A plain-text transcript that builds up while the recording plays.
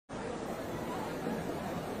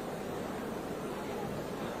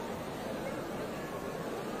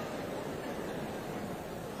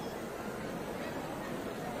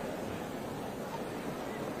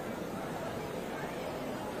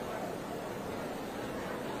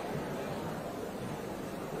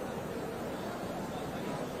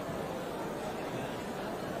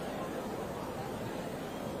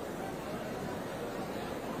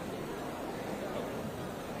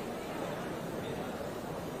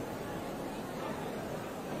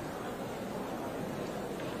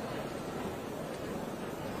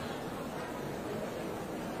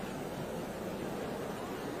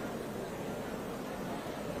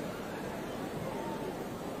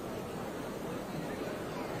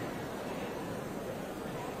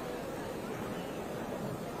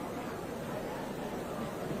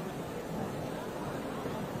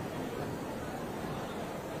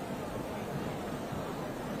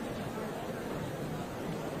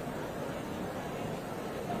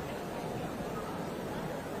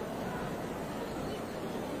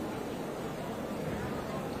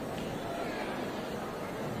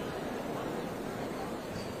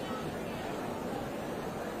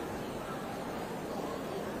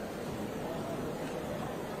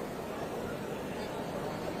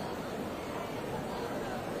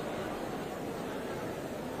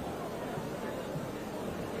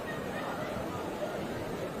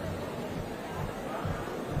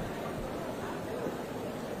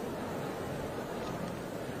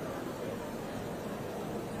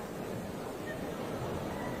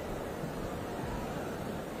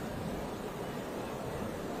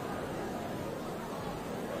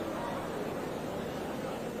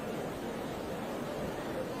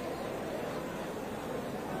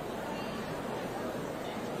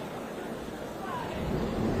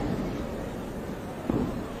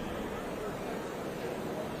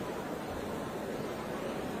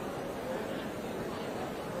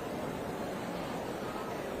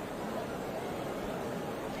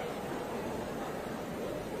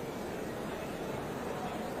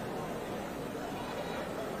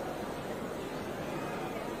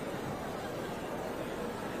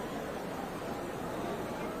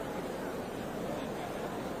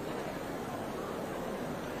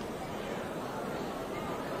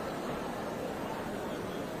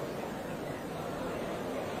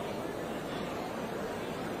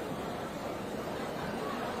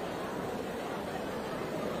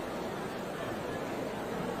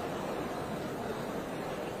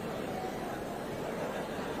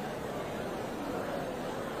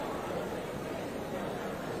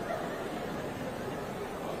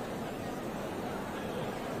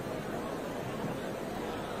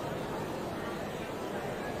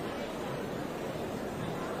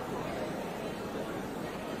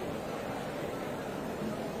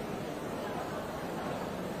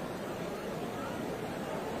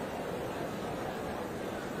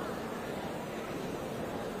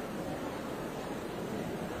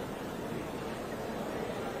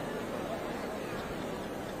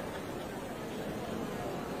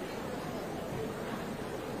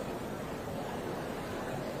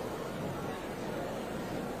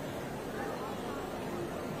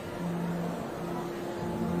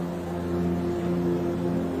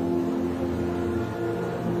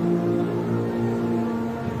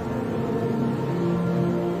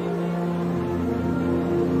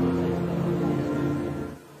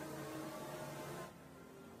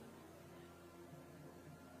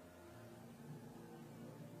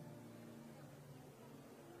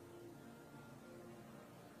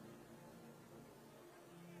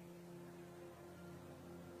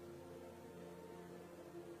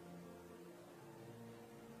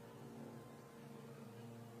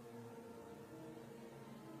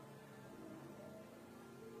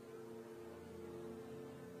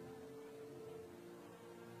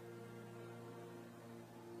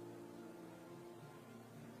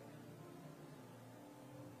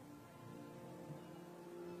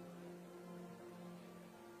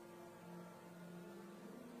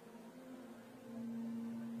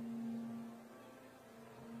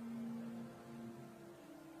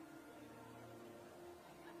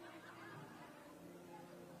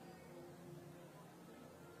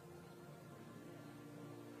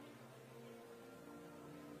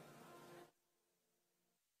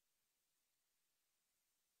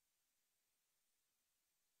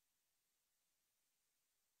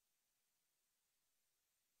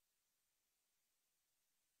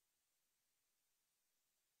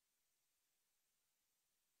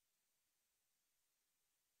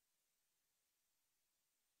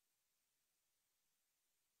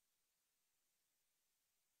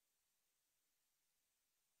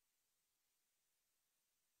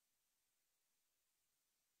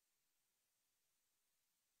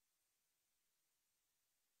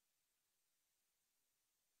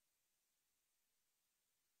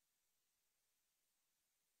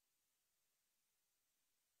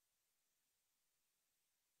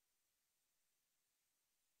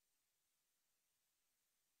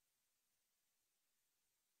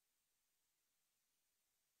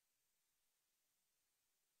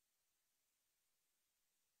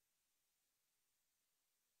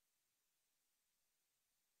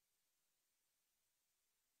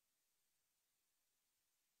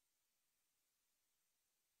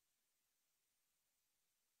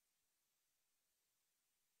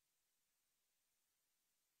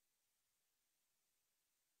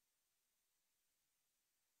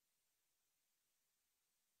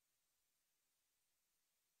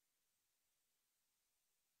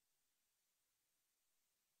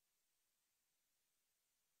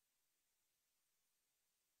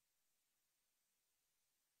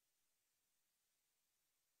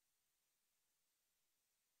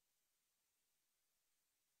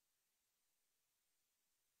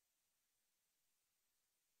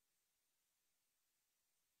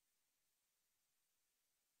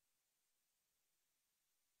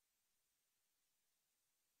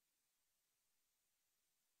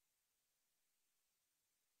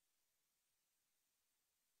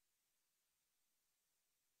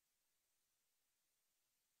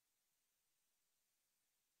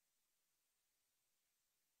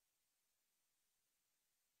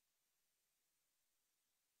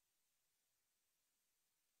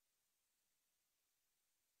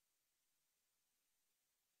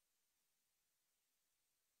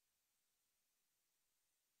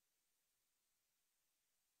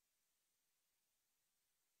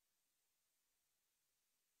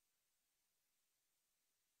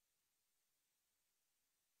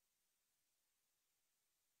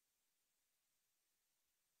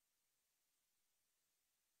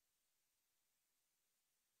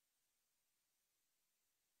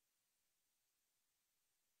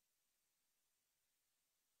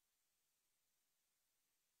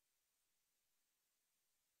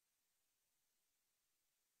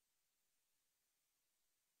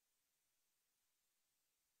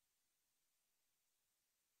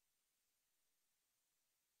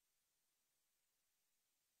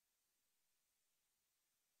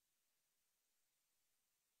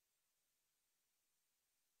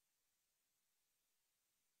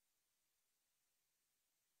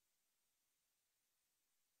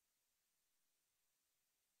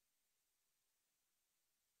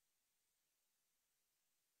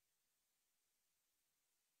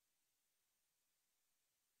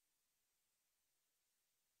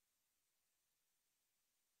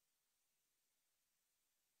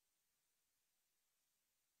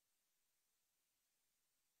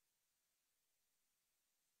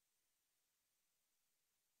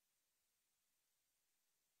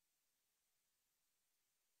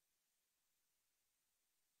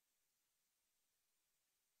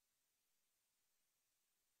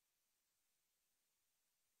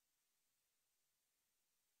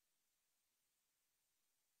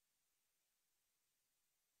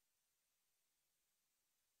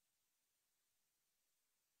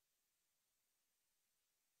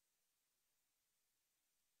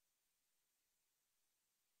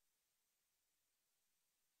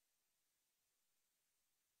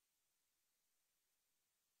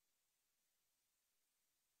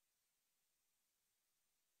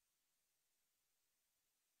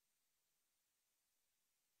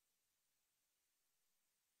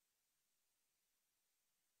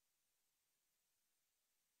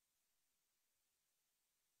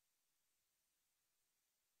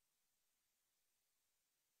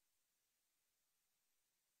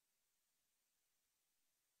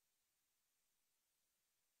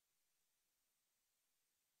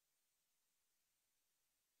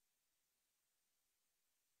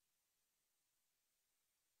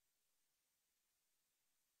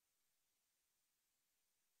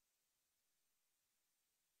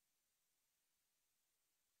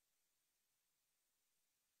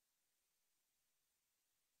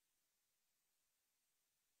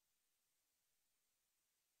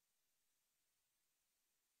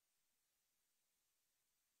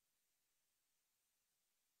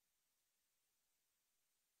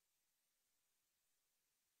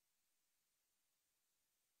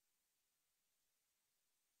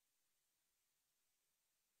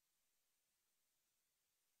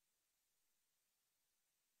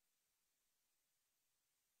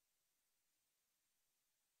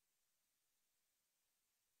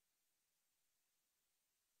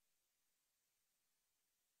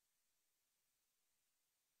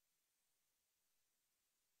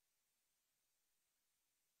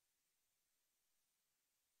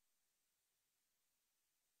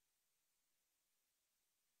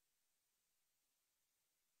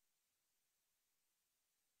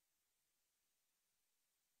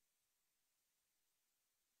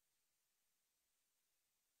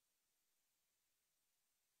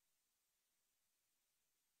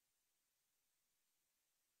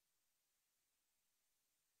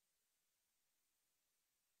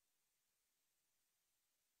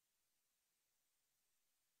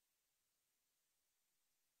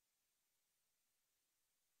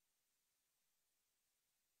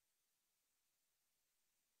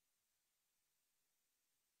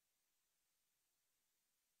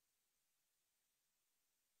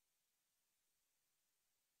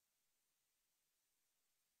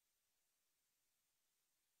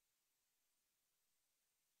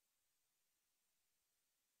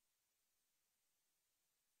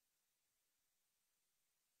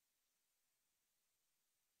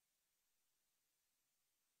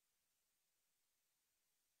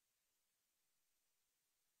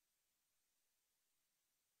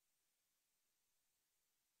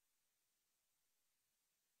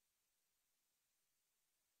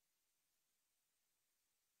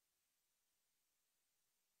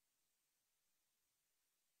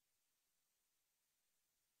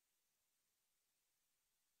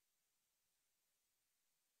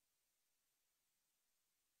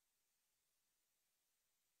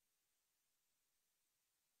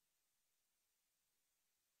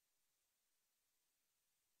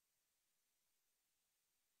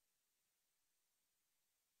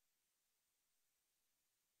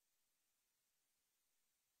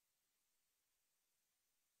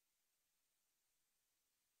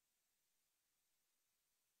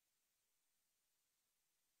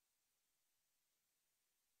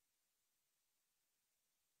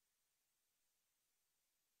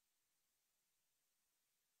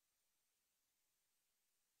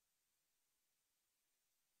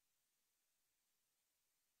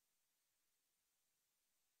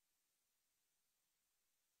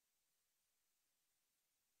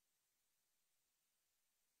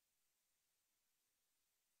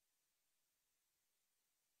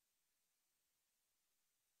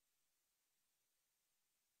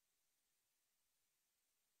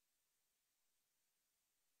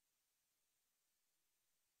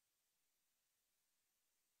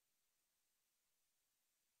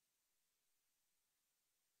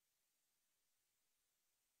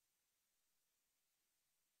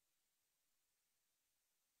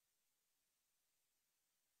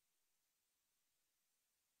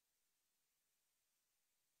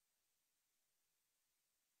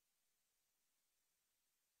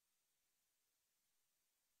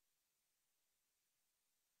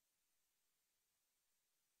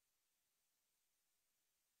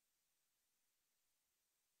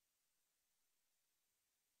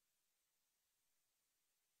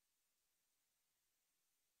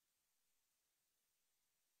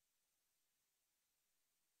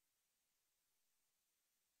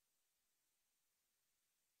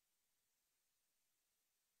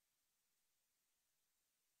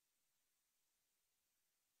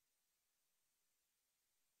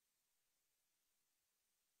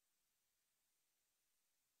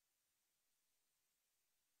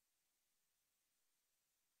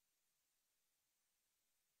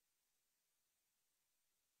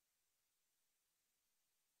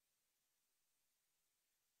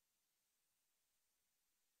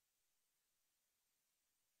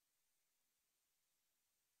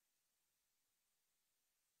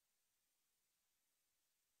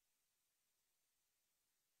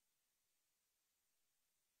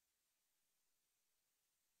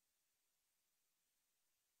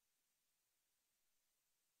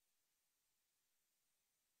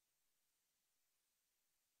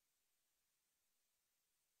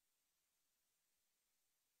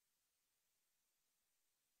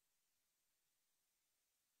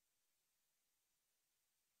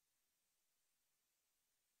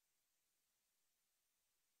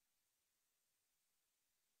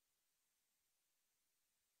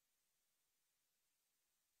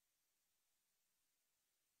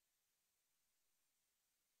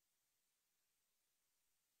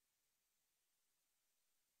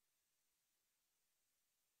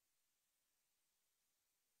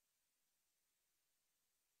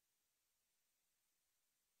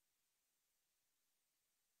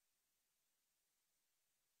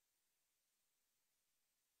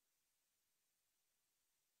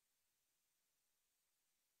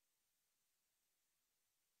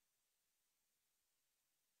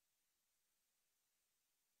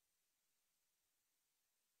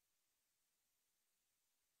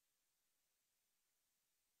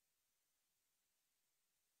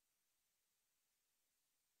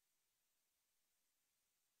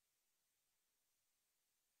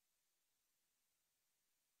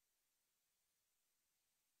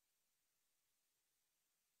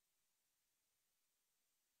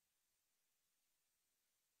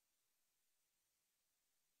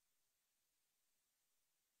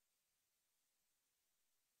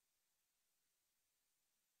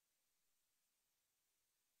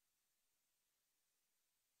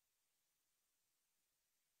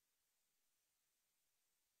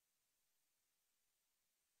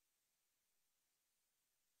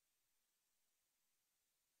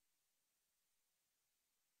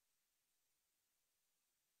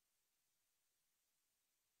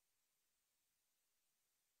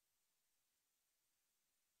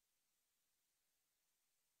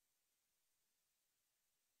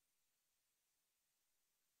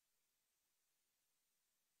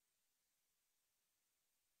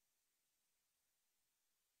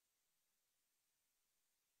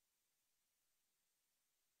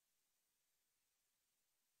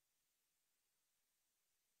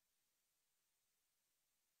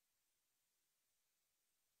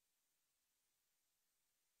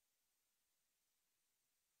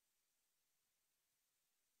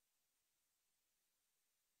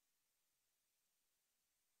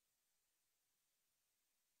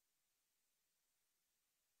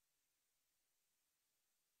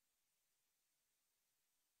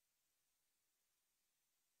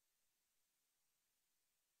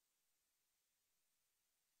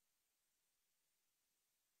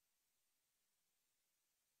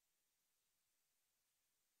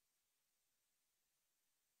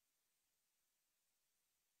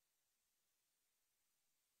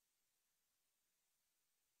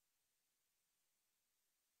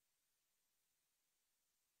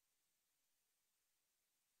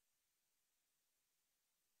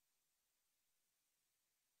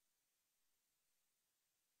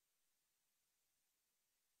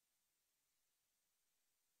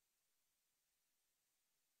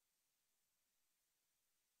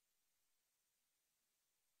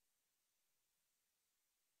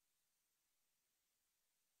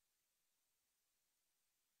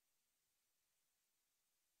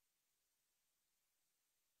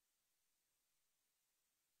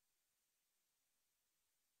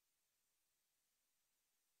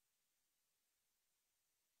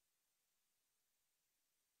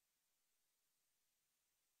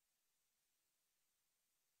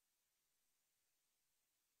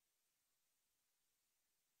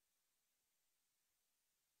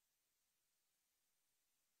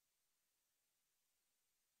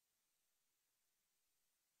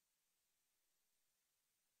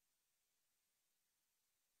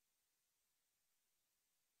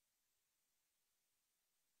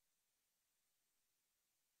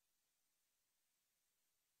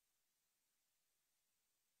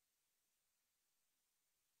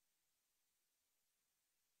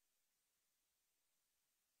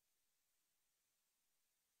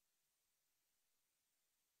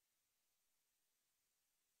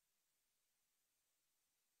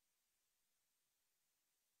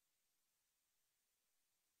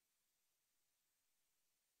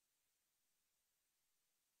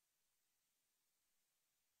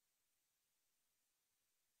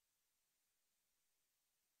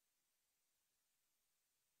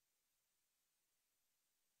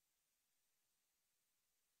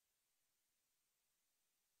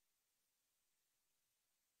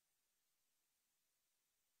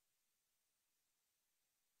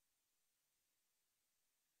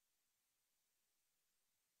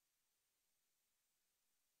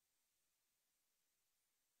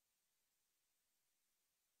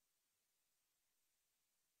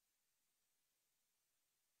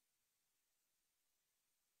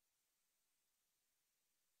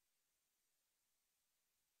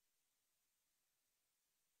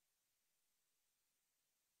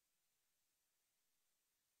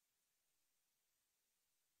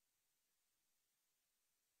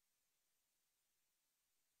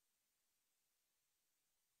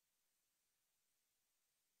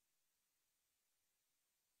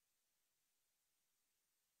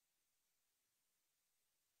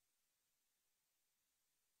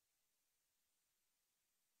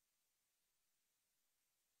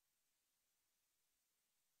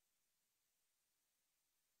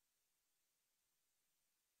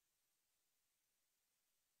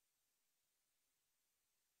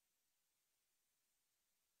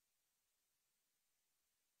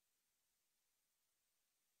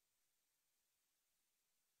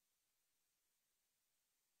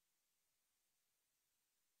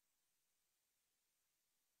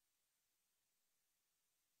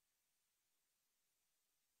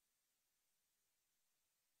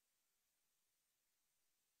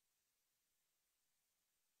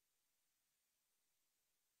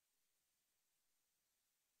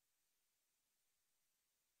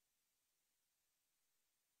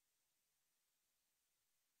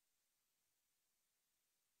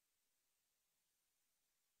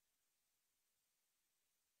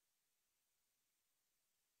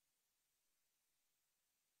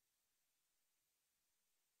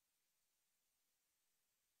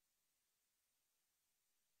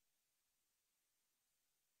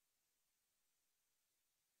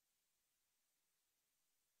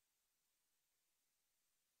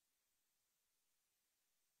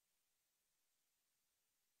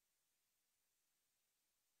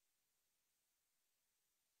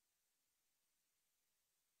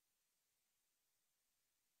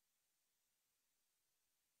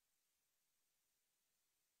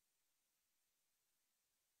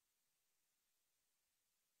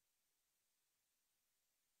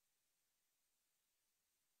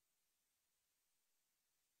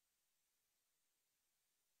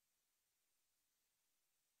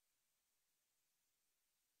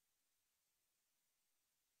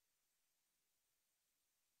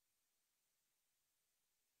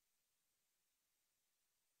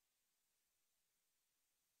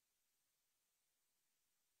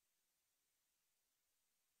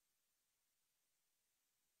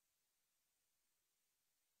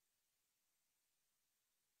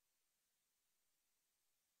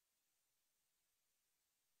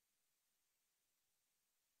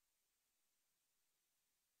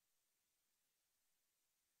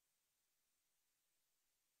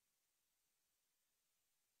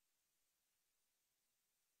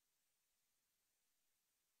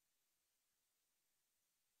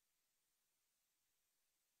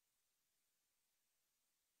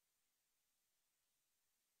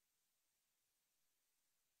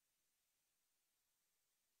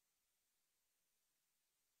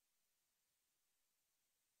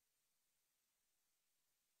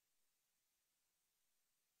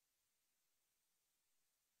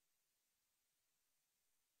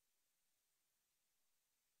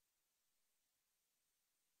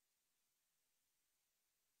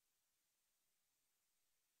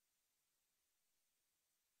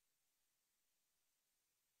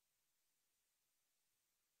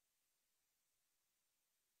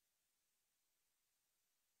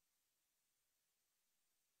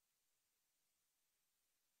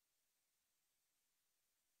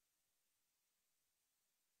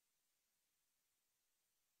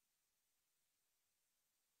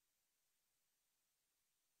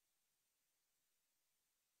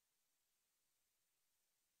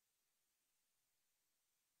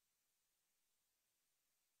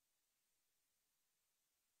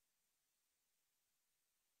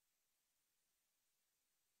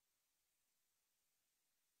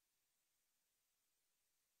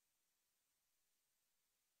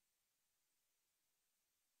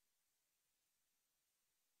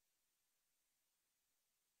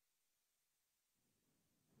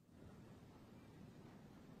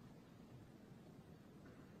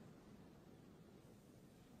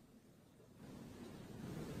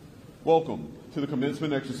Welcome to the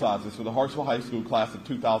commencement exercises for the Hartsville High School class of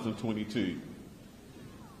 2022.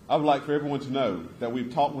 I would like for everyone to know that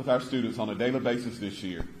we've talked with our students on a daily basis this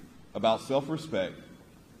year about self-respect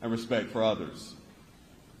and respect for others.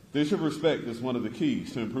 The issue of respect is one of the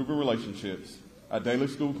keys to improving relationships, our daily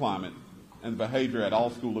school climate, and behavior at all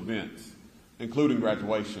school events, including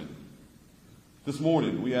graduation. This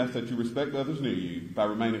morning, we ask that you respect others near you by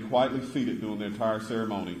remaining quietly seated during the entire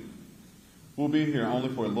ceremony. We'll be here only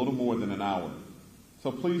for a little more than an hour,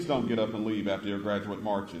 so please don't get up and leave after your graduate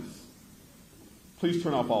marches. Please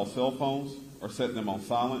turn off all cell phones or set them on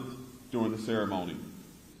silent during the ceremony.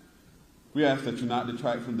 We ask that you not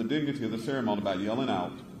detract from the dignity of the ceremony by yelling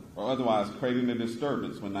out or otherwise creating a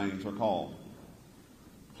disturbance when names are called.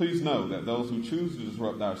 Please know that those who choose to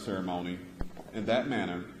disrupt our ceremony in that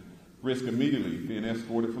manner risk immediately being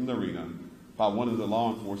escorted from the arena by one of the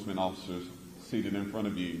law enforcement officers seated in front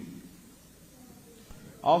of you.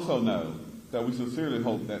 Also know that we sincerely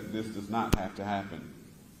hope that this does not have to happen.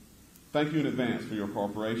 Thank you in advance for your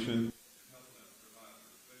cooperation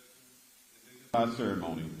and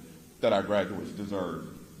ceremony that our graduates deserve.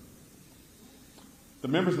 The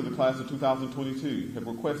members of the class of 2022 have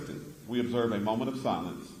requested we observe a moment of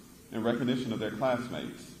silence in recognition of their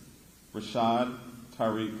classmates, Rashad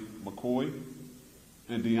Tyreek McCoy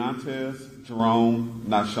and Deontez Jerome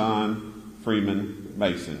Nashawn Freeman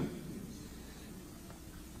Mason.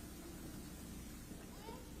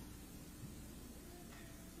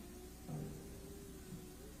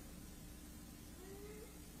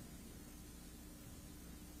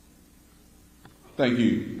 Thank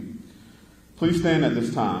you. Please stand at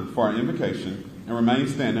this time for our invocation and remain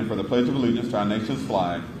standing for the Pledge of Allegiance to our nation's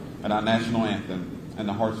flag and our national anthem and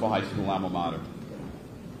the Hartsville High School alma mater.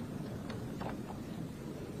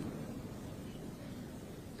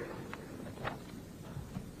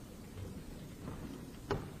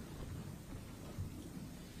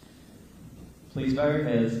 Please bow your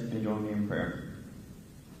heads and join me in prayer.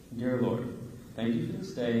 Dear Lord, thank you for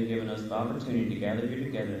this day and giving us the opportunity to gather here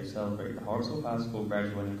together and celebrate the Hartsville High School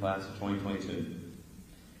graduating class of 2022.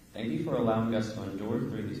 Thank you for allowing us to endure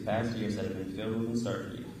through these past years that have been filled with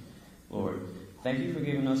uncertainty. Lord, thank you for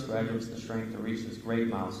giving us graduates the strength to reach this great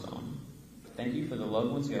milestone. Thank you for the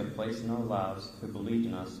loved ones you have placed in our lives who believed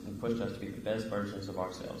in us and pushed us to be the best versions of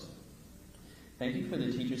ourselves. Thank you for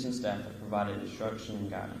the teachers and staff that provided instruction and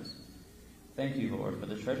guidance. Thank you, Lord, for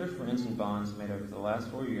the treasured friends and bonds made over the last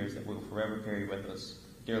 4 years that we will forever carry with us.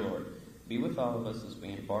 Dear Lord, be with all of us as we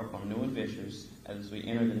embark on new adventures, as we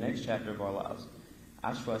enter the next chapter of our lives.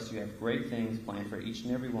 I trust you have great things planned for each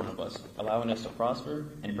and every one of us, allowing us to prosper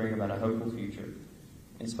and bring about a hopeful future.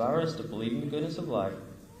 Inspire us to believe in the goodness of life,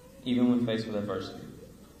 even when faced with adversity.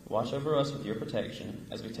 Watch over us with your protection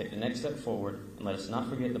as we take the next step forward, and let us not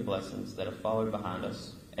forget the blessings that have followed behind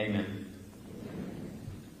us. Amen.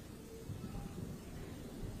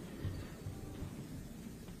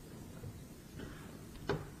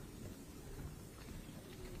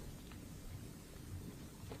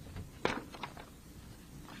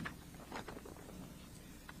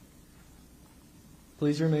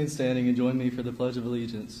 Please remain standing and join me for the Pledge of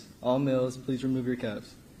Allegiance. All males, please remove your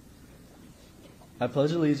caps. I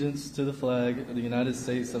pledge allegiance to the flag of the United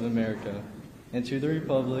States of America and to the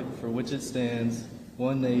republic for which it stands,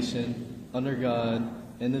 one nation, under God,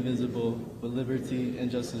 indivisible, with liberty and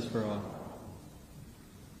justice for all.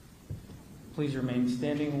 Please remain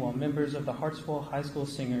standing while members of the Hartsville High School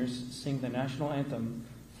singers sing the national anthem,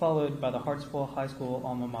 followed by the Hartsville High School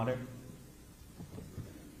alma mater.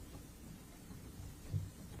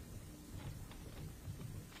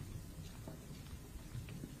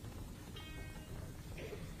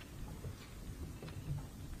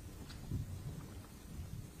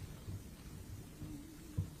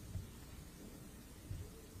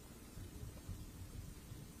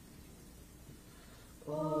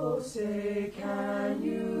 Oh, say, can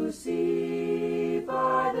you see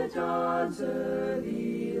by the dawn's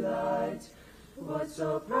early light what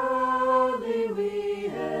so proudly we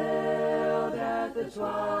hailed at the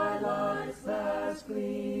twilight's last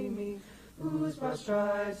gleaming, whose broad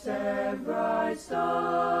stripes and bright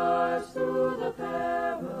stars through the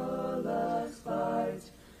perilous fight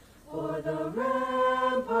o'er the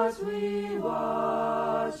ramparts we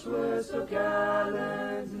watched were so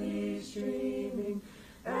gallantly streaming,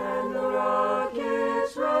 and the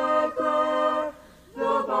rocket's red glare,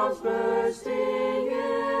 the bombs bursting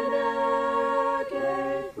in air,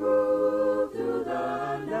 gave proof to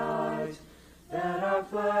the night that our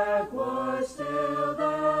flag was still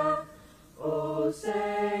there. Oh,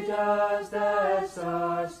 say, does that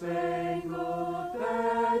star-spangled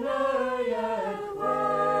banner yet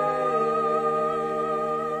wave?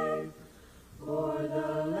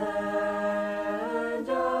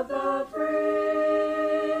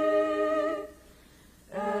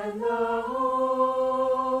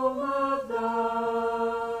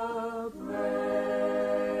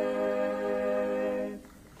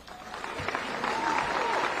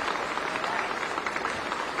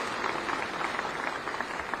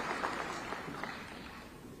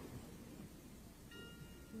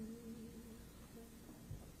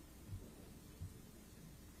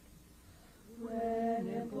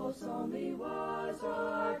 most only was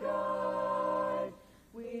our guide.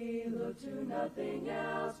 We looked to nothing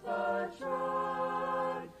else but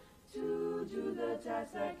tried to do the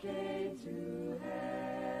task that came to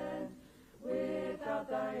hand. Without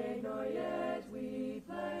thy aid nor yet we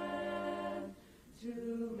planned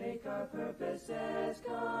to make our purposes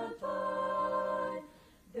confine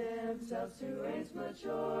themselves to aims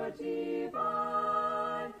mature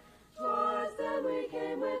divine. 'Twas then we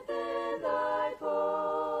came within thy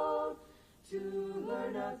fold to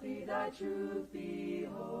learn of thee, thy truth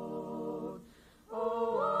behold.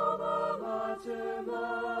 O Alma Mater,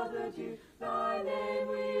 Mother dear, thy name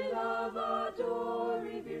we love, adore,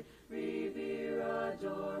 revere,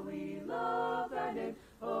 adore, we love thy name.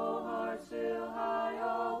 O Hartsville high,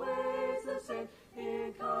 always the same,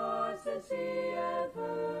 in constancy and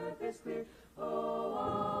purpose clear. O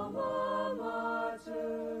Alma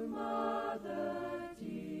Mater, Mother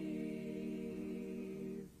dear.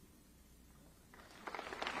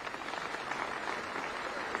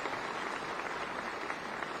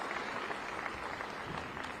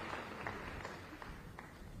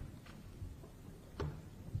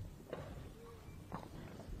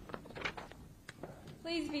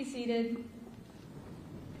 Please be seated.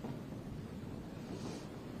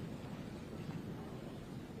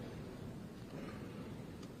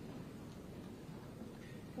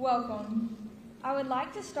 Welcome. I would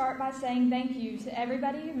like to start by saying thank you to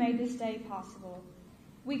everybody who made this day possible.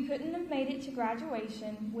 We couldn't have made it to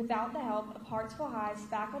graduation without the help of Hartsville High's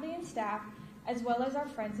faculty and staff, as well as our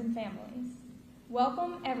friends and families.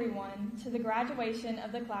 Welcome, everyone, to the graduation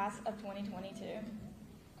of the class of 2022.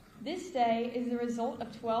 This day is the result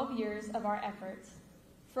of 12 years of our efforts.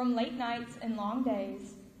 From late nights and long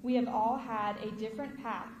days, we have all had a different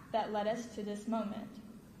path that led us to this moment.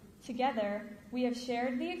 Together, we have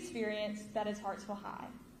shared the experience that is Hartsville High.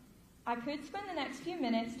 I could spend the next few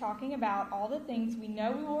minutes talking about all the things we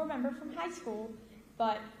know we will remember from high school,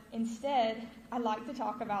 but instead, I'd like to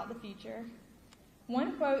talk about the future.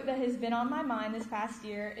 One quote that has been on my mind this past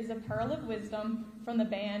year is a pearl of wisdom from the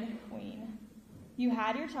band Queen. You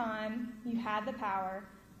had your time, you had the power,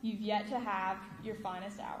 you've yet to have your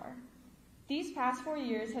finest hour. These past 4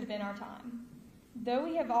 years have been our time. Though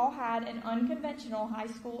we have all had an unconventional high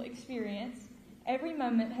school experience, every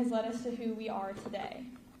moment has led us to who we are today.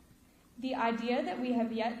 The idea that we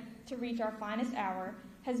have yet to reach our finest hour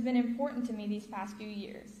has been important to me these past few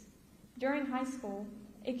years. During high school,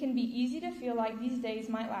 it can be easy to feel like these days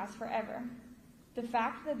might last forever. The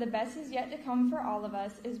fact that the best is yet to come for all of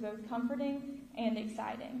us is both comforting and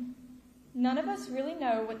exciting. None of us really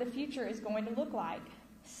know what the future is going to look like,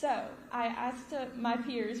 so I asked my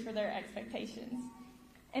peers for their expectations.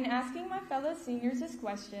 In asking my fellow seniors this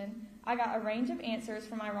question, I got a range of answers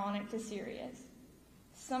from ironic to serious.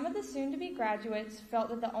 Some of the soon-to-be graduates felt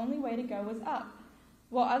that the only way to go was up,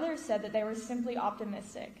 while others said that they were simply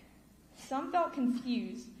optimistic. Some felt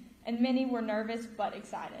confused, and many were nervous but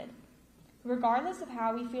excited. Regardless of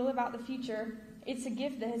how we feel about the future, it's a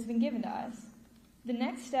gift that has been given to us. The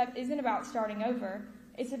next step isn't about starting over,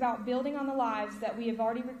 it's about building on the lives that we have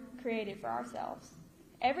already created for ourselves.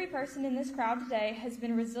 Every person in this crowd today has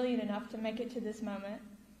been resilient enough to make it to this moment.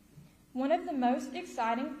 One of the most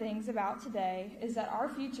exciting things about today is that our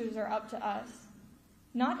futures are up to us.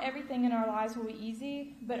 Not everything in our lives will be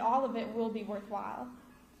easy, but all of it will be worthwhile.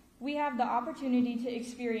 We have the opportunity to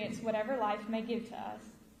experience whatever life may give to us.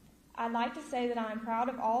 I'd like to say that I am proud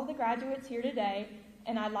of all the graduates here today,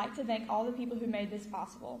 and I'd like to thank all the people who made this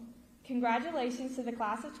possible. Congratulations to the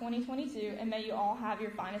class of 2022, and may you all have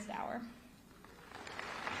your finest hour.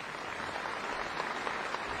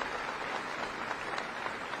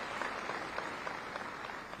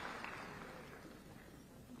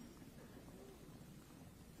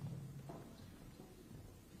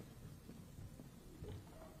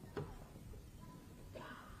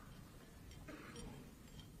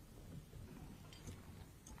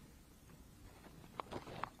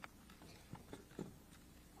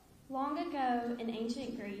 Long ago, in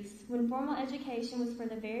ancient Greece, when formal education was for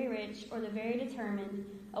the very rich or the very determined,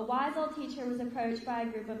 a wise old teacher was approached by a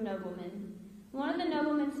group of noblemen. One of the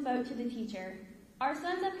noblemen spoke to the teacher. "Our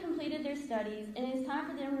sons have completed their studies, and it is time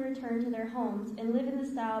for them to return to their homes and live in the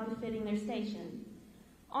style befitting their station.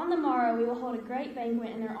 On the morrow we will hold a great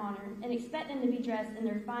banquet in their honor, and expect them to be dressed in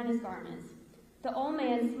their finest garments." The old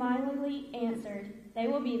man smilingly answered, "They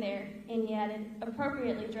will be there," and he added,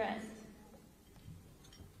 "appropriately dressed."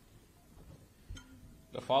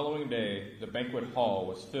 The following day, the banquet hall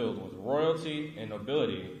was filled with royalty and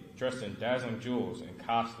nobility dressed in dazzling jewels and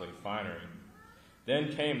costly finery.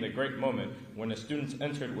 Then came the great moment when the students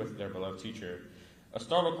entered with their beloved teacher. A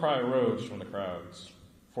startled cry rose from the crowds.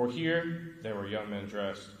 For here they were young men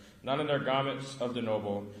dressed, not in their garments of the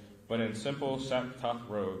noble, but in simple sackcloth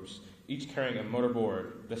robes, each carrying a mortar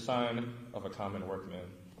board, the sign of a common workman.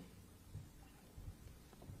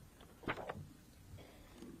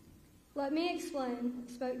 Let me explain,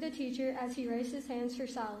 spoke the teacher as he raised his hands for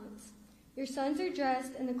silence. Your sons are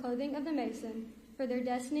dressed in the clothing of the mason, for their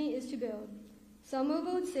destiny is to build. Some will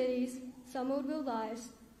build cities, some will build lives,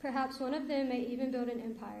 perhaps one of them may even build an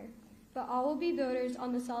empire. But all will be builders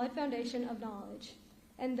on the solid foundation of knowledge.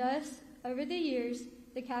 And thus, over the years,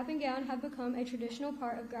 the cap and gown have become a traditional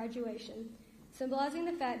part of graduation, symbolizing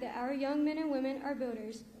the fact that our young men and women are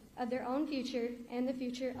builders of their own future and the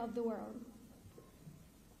future of the world.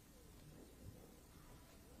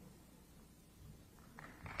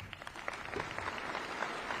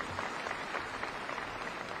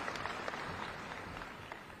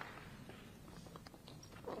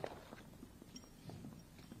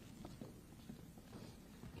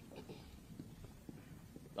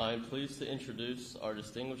 I am pleased to introduce our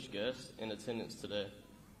distinguished guests in attendance today.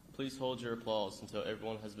 Please hold your applause until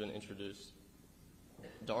everyone has been introduced.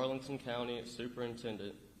 Darlington County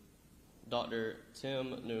Superintendent, Dr.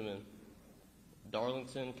 Tim Newman.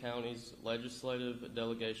 Darlington County's Legislative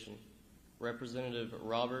Delegation, Representative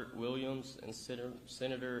Robert Williams and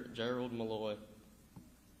Senator Gerald Malloy.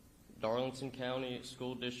 Darlington County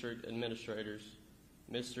School District Administrators,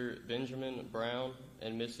 Mr. Benjamin Brown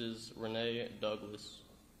and Mrs. Renee Douglas.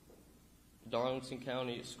 Darlington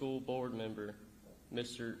County School Board Member,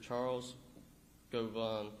 Mr. Charles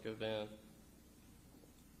Govan.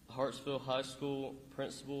 Hartsville High School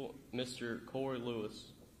Principal, Mr. Corey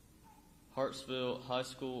Lewis. Hartsville High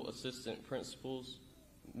School Assistant Principals,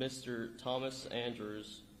 Mr. Thomas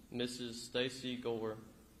Andrews, Mrs. Stacy Gore,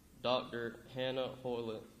 Dr. Hannah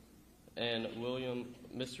Hoylett, and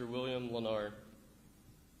Mr. William Leonard.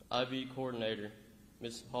 IB Coordinator,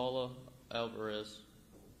 Ms. Paula Alvarez.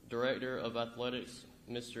 Director of Athletics,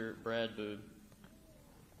 Mr. Brad Bood.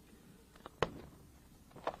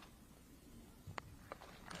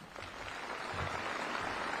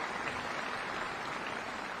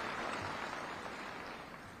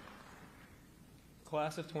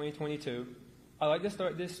 Class of 2022, I'd like to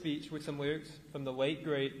start this speech with some lyrics from the late,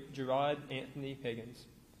 great Gerard Anthony Higgins.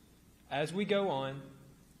 As we go on,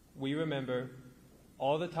 we remember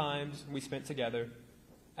all the times we spent together.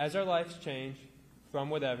 As our lives change, from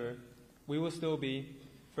whatever, we will still be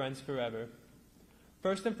friends forever.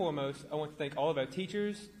 First and foremost, I want to thank all of our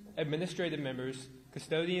teachers, administrative members,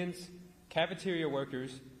 custodians, cafeteria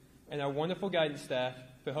workers, and our wonderful guidance staff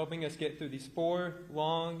for helping us get through these 4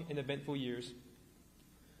 long and eventful years.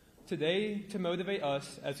 Today, to motivate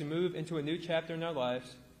us as we move into a new chapter in our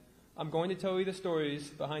lives, I'm going to tell you the stories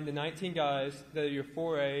behind the 19 guys that are your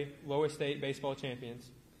 4A lower state baseball champions.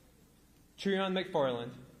 Treon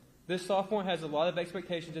McFarland. This sophomore has a lot of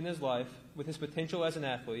expectations in his life with his potential as an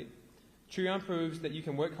athlete. Treon proves that you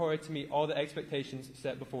can work hard to meet all the expectations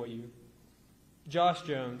set before you. Josh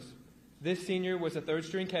Jones. This senior was a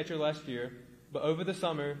third-string catcher last year, but over the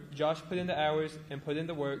summer, Josh put in the hours and put in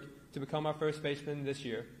the work to become our first baseman this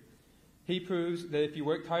year. He proves that if you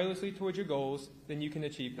work tirelessly towards your goals, then you can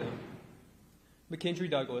achieve them. McKendry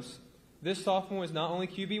Douglas. This sophomore is not only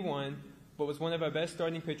QB1, but was one of our best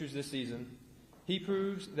starting pitchers this season. He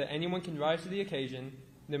proves that anyone can rise to the occasion,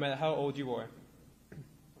 no matter how old you are.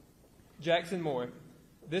 Jackson Moore.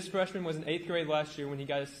 This freshman was in 8th grade last year when he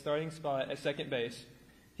got his starting spot at second base.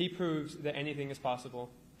 He proves that anything is possible.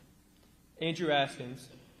 Andrew Askins.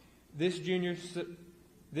 This junior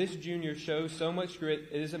shows so much grit,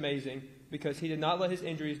 it is amazing, because he did not let his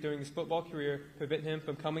injuries during his football career prevent him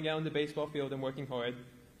from coming out on the baseball field and working hard.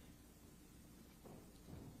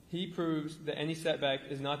 He proves that any setback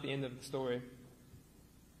is not the end of the story.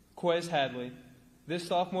 Quez Hadley. This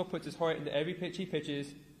sophomore puts his heart into every pitch he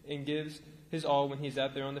pitches and gives his all when he's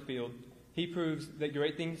out there on the field. He proves that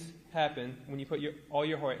great things happen when you put all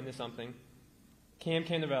your heart into something. Cam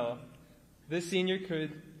Cannavella. This senior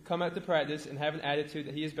could come out to practice and have an attitude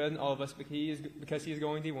that he is better than all of us because he is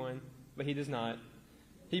going D1, but he does not.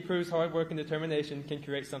 He proves hard work and determination can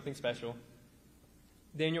create something special.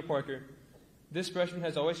 Daniel Parker. This freshman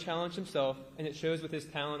has always challenged himself, and it shows with his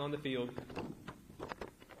talent on the field.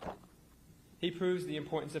 He proves the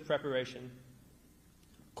importance of preparation.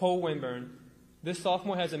 Cole Winburn. This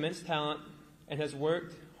sophomore has immense talent and has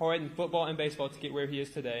worked hard in football and baseball to get where he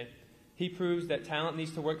is today. He proves that talent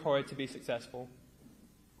needs to work hard to be successful.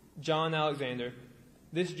 John Alexander.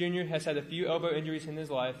 This junior has had a few elbow injuries in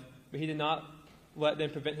his life, but he did not let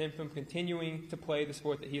them prevent him from continuing to play the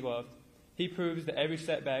sport that he loved. He proves that every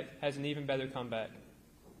setback has an even better comeback.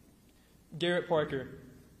 Garrett Parker.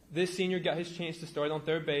 This senior got his chance to start on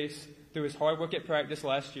third base through his hard work at practice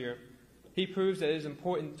last year. He proves that it is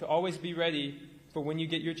important to always be ready for when you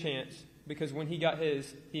get your chance, because when he got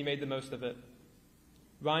his, he made the most of it.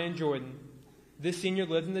 Ryan Jordan. This senior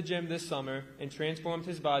lived in the gym this summer and transformed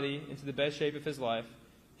his body into the best shape of his life.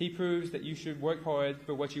 He proves that you should work hard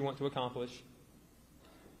for what you want to accomplish.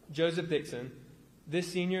 Joseph Dixon.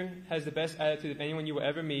 This senior has the best attitude of anyone you will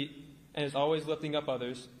ever meet and is always lifting up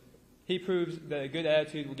others. He proves that a good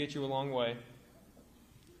attitude will get you a long way.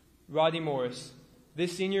 Roddy Morris.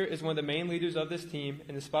 This senior is one of the main leaders of this team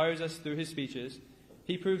and inspires us through his speeches.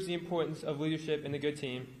 He proves the importance of leadership in a good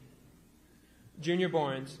team. Junior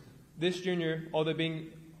Barnes. This junior, although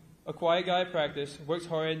being a quiet guy at practice, works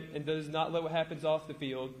hard and does not let what happens off the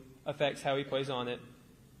field affect how he plays on it.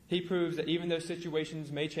 He proves that even though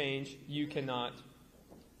situations may change, you cannot.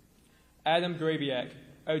 Adam Grabiak.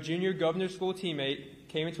 Our junior Governor School teammate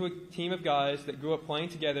came into a team of guys that grew up playing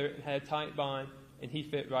together and had a tight bond, and he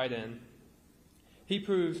fit right in. He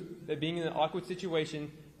proves that being in an awkward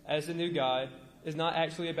situation as the new guy is not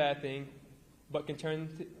actually a bad thing, but can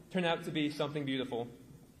turn out to be something beautiful.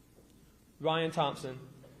 Ryan Thompson.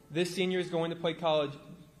 This senior is going to college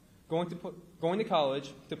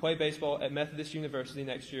to play baseball at Methodist University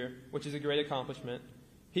next year, which is a great accomplishment.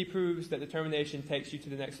 He proves that determination takes you to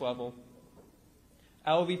the next level.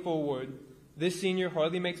 Alvy Forward. This senior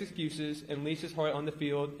hardly makes excuses and leaves his heart on the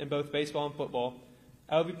field in both baseball and football.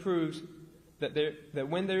 Alvy proves that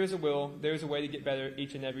when there is a will, there is a way to get better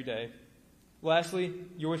each and every day. Lastly,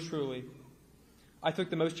 yours truly. I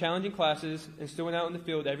took the most challenging classes and still went out in the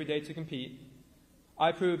field every day to compete.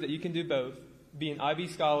 I proved that you can do both, be an IB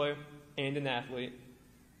scholar and an athlete.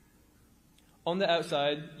 On the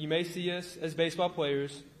outside, you may see us as baseball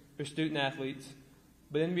players or student athletes,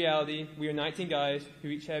 but in reality, we are 19 guys who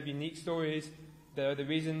each have unique stories that are the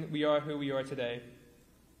reason we are who we are today.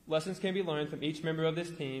 Lessons can be learned from each member of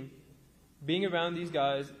this team. Being around these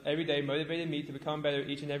guys every day motivated me to become better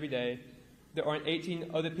each and every day. There aren't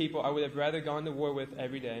 18 other people I would have rather gone to war with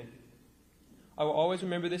every day. I will always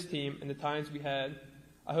remember this team and the times we had.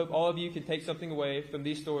 I hope all of you can take something away from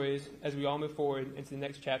these stories as we all move forward into the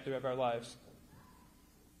next chapter of our lives.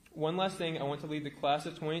 One last thing I want to leave the class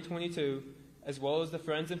of 2022, as well as the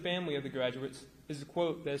friends and family of the graduates, is a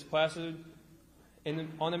quote that is plastered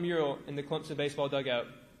on a mural in the Clemson baseball dugout.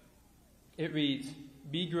 It reads,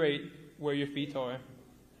 "Be great where your feet are."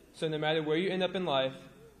 So no matter where you end up in life,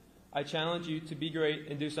 I challenge you to be great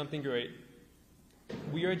and do something great.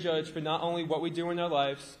 We are judged for not only what we do in our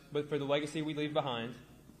lives, but for the legacy we leave behind.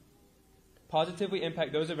 Positively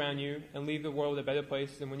impact those around you and leave the world a better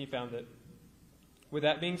place than when you found it. With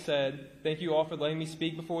that being said, thank you all for letting me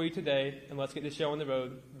speak before you today, and let's get this show on the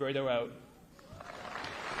road. Burrito out.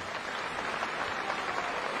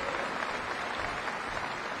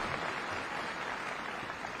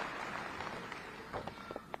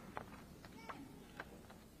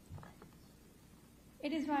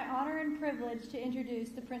 It is my honor and privilege to introduce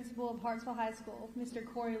the principal of Hartsville High School, Mr.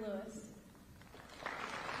 Corey Lewis.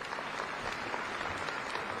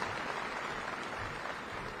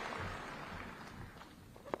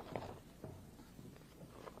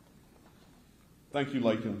 Thank you,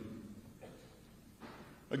 Lakin.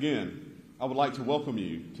 Again, I would like to welcome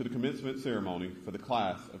you to the commencement ceremony for the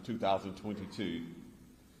class of 2022.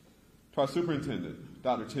 To our superintendent,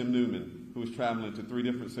 Dr. Tim Newman, who is traveling to 3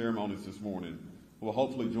 different ceremonies this morning, who will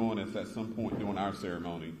hopefully join us at some point during our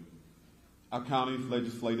ceremony. Our county's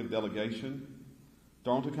legislative delegation,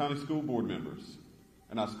 Darlington County School Board members,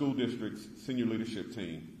 and our school district's senior leadership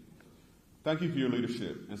team. Thank you for your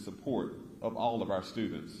leadership and support of all of our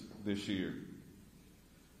students this year.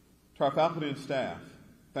 To our faculty and staff,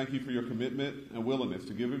 thank you for your commitment and willingness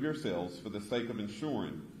to give of yourselves for the sake of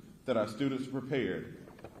ensuring that our students are prepared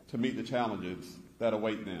to meet the challenges that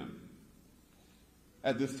await them.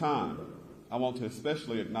 At this time, I want to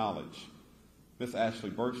especially acknowledge Ms. Ashley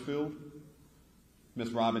Birchfield,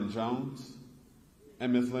 Ms. Robin Jones,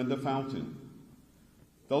 and Ms. Linda Fountain.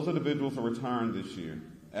 Those individuals are retiring this year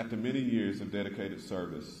after many years of dedicated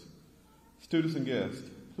service. Students and guests,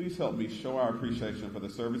 please help me show our appreciation for the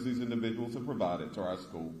service these individuals have provided to our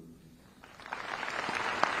school.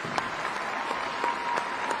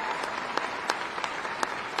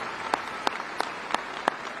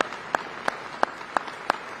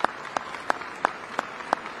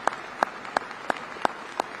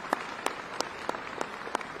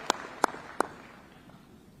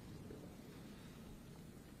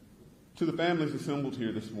 To the families assembled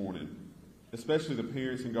here this morning, especially the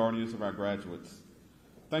parents and guardians of our graduates,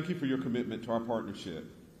 thank you for your commitment to our partnership.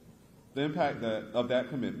 The impact of that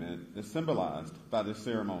commitment is symbolized by this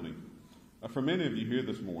ceremony. For many of you here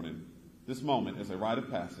this morning, this moment is a rite of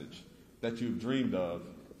passage that you've dreamed of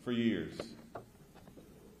for years.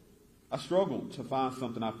 I struggled to find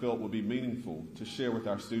something I felt would be meaningful to share with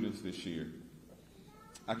our students this year.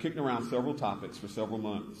 I kicked around several topics for several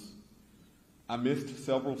months. I missed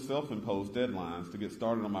several self-imposed deadlines to get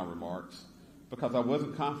started on my remarks because I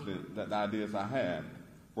wasn't confident that the ideas I had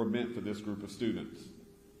were meant for this group of students.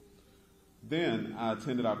 Then I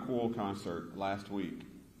attended our choral concert last week,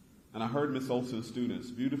 and I heard Miss Olson's students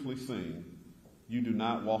beautifully sing "You Do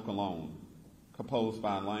Not Walk Alone," composed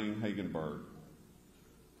by Elaine Hagenberg.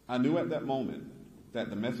 I knew at that moment that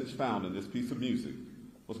the message found in this piece of music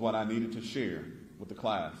was what I needed to share with the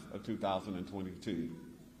class of 2022.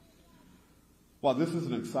 While this is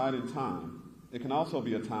an exciting time, it can also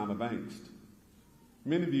be a time of angst.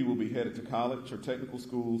 Many of you will be headed to college or technical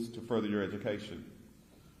schools to further your education.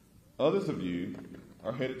 Others of you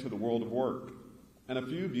are headed to the world of work, and a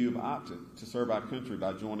few of you have opted to serve our country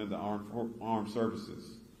by joining the armed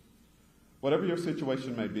services. Whatever your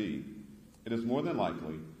situation may be, it is more than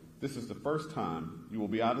likely this is the first time you will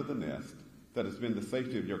be out of the nest that has been the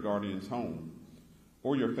safety of your guardian's home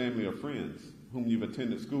or your family or friends whom you've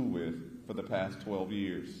attended school with for the past 12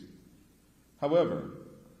 years. However,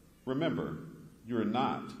 remember, you are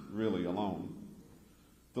not really alone.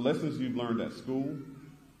 The lessons you've learned at school,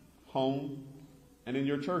 home, and in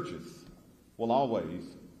your churches will always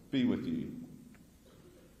be with you.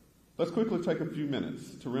 Let's quickly take a few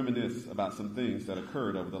minutes to reminisce about some things that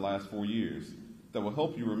occurred over the last 4 years that will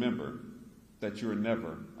help you remember that you are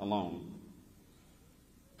never alone.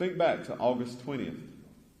 Think back to August 20th,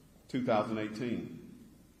 2018.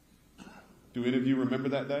 Do any of you remember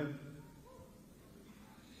that day?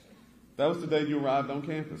 That was the day you arrived on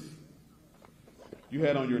campus. You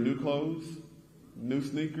had on your new clothes, new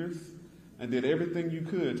sneakers, and did everything you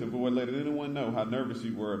could to avoid letting anyone know how nervous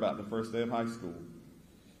you were about the first day of high school.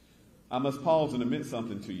 I must pause and admit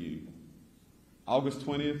something to you. August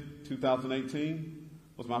 20th, 2018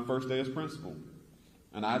 was my first day as principal,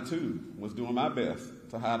 and I too was doing my best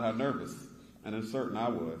to hide how nervous and uncertain I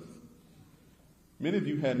was. Many of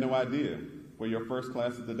you had no idea where your first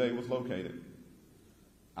class of the day was located.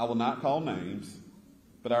 I will not call names,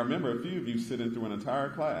 but I remember a few of you sitting through an entire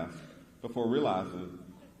class before realizing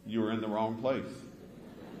you were in the wrong place.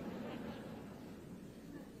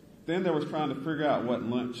 Then there was trying to figure out what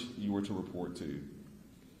lunch you were to report to.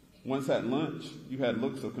 Once at lunch, you had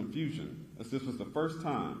looks of confusion, as this was the first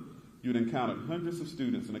time you'd encountered hundreds of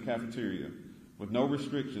students in a cafeteria with no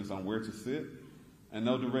restrictions on where to sit and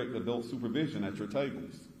no direct adult supervision at your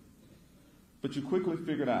tables. But you quickly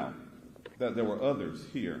figured out that there were others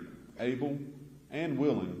here, able and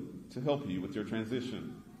willing to help you with your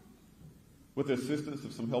transition. With the assistance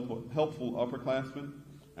of some helpful upperclassmen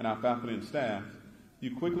and our faculty and staff,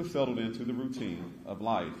 you quickly settled into the routine of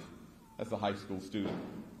life as a high school student.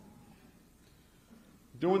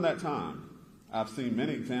 During that time, I've seen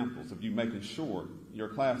many examples of you making sure your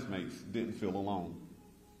classmates didn't feel alone.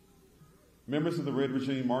 Members of the Red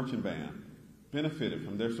Regime Marching Band benefited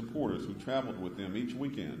from their supporters who traveled with them each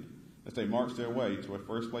weekend as they marched their way to a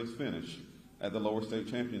first-place finish at the lower state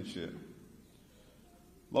championship.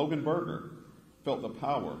 Logan Berger felt the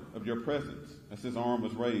power of your presence as his arm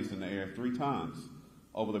was raised in the air 3 times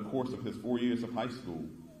over the course of his 4 years of high school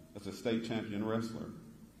as a state champion wrestler.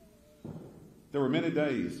 There were many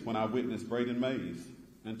days when I witnessed Braden Mays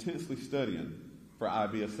intensely studying for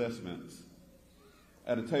IB assessments.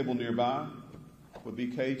 At a table nearby would be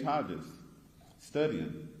Cage Hodges,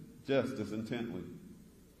 studying just as intently.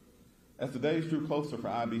 As the days drew closer for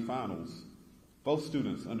IB finals, both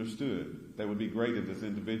students understood they would be graded as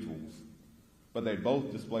individuals, but they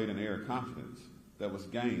both displayed an air of confidence that was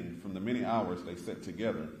gained from the many hours they set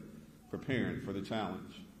together preparing for the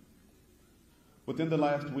challenge. Within the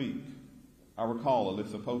last week, I recall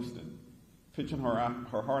Alyssa Poston pitching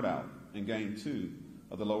her heart out in Game 2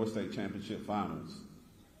 of the lower state championship finals,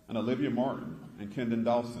 and Olivia Martin and Kendon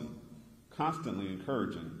Dawson constantly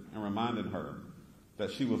encouraging and reminding her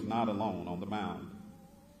that she was not alone on the mound.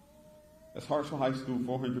 As Hartsville High School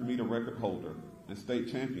 400-meter record holder and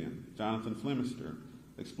state champion Jonathan Flemister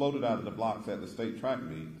exploded out of the blocks at the state track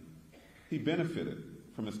meet, he benefited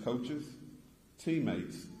from his coaches,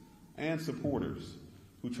 teammates, and supporters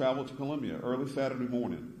who traveled to Columbia early Saturday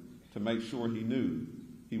morning to make sure he knew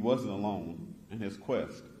he wasn't alone in his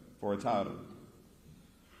quest for a title.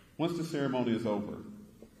 Once the ceremony is over,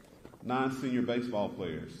 9 senior baseball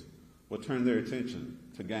players will turn their attention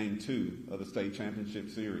to Game 2 of the state championship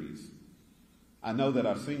series. I know that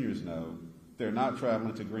our seniors know they're not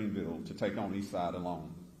traveling to Greenville to take on Eastside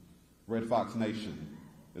alone. Red Fox Nation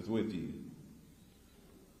is with you.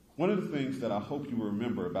 One of the things that I hope you will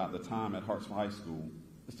remember about the time at Hartsville High School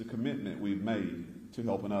is the commitment we've made to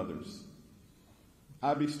helping others.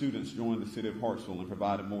 IB students joined the City of Hartsville and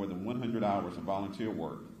provided more than 100 hours of volunteer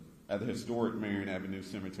work at the historic Marion Avenue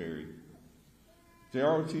Cemetery.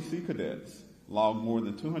 JROTC cadets logged more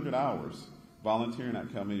than 200 hours volunteering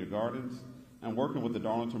at Camellia Gardens and working with the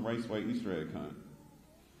Darlington Raceway Easter egg hunt.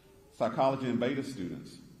 Psychology and beta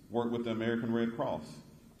students worked with the American Red Cross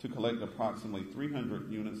to collect approximately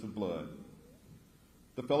 300 units of blood.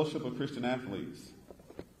 The Fellowship of Christian Athletes,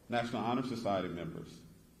 National Honor Society members,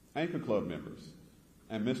 Anchor Club members,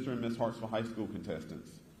 and Mr. and Miss Hartsville High School contestants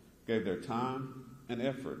gave their time and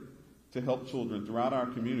effort to help children throughout our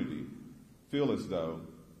community feel as though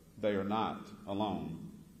they are not alone.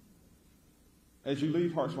 As you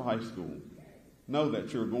leave Hartsville High School, know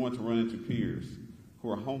that you're going to run into peers who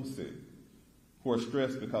are homesick, who are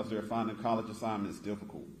stressed because they're finding college assignments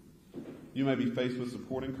difficult. You may be faced with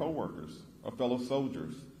supporting coworkers or fellow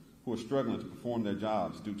soldiers who are struggling to perform their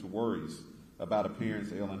jobs due to worries about a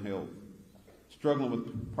parent's ailing health, struggling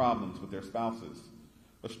with problems with their spouses,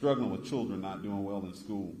 or struggling with children not doing well in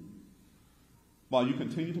school. While you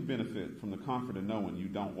continue to benefit from the comfort of knowing you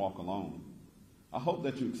don't walk alone, I hope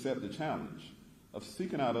that you accept the challenge of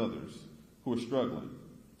seeking out others who are struggling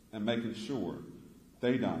and making sure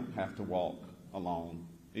they don't have to walk alone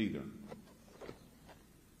either.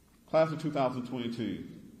 Class of 2022,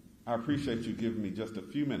 I appreciate you giving me just a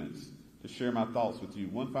few minutes to share my thoughts with you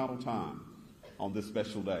one final time on this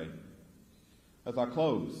special day. As I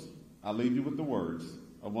close, I leave you with the words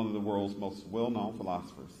of one of the world's most well-known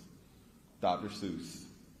philosophers, Dr. Seuss.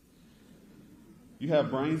 You have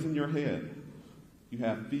brains in your head. You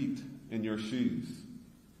have feet in your shoes.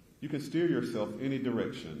 You can steer yourself any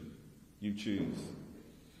direction you choose.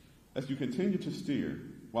 As you continue to steer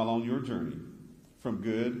while on your journey from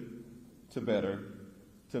good to better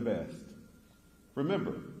to best,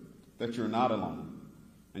 remember that you're not alone,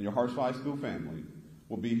 and your Hartsville High School family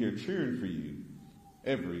will be here cheering for you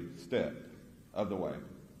every step of the way.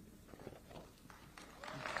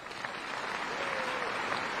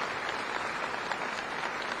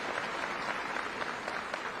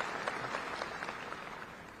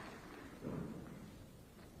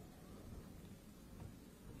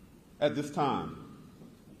 At this time,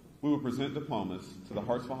 we will present diplomas to the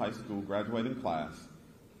Hartsville High School graduating class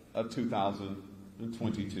of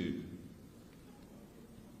 2022.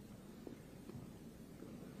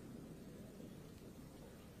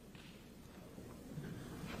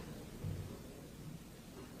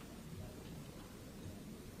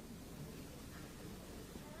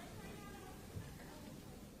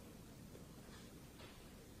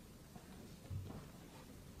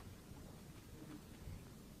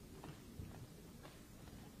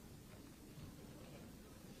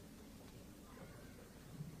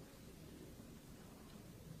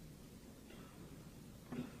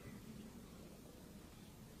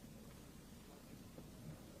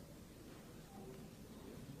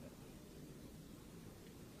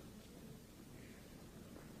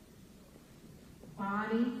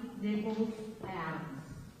 Bonnie Nichols Adams,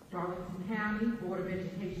 Darlington County Board of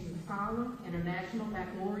Education Scholar, International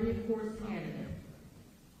Baccalaureate Course Candidate.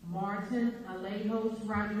 Martin Alejos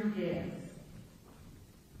Rodriguez.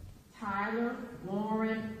 Tyler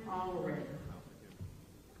Lauren Ulrich.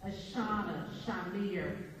 Ashana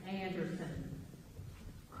Shamir Anderson.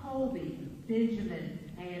 Colby Benjamin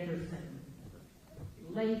Anderson.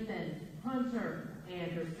 Lathan Hunter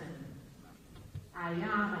Anderson.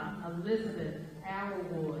 Ayana Elizabeth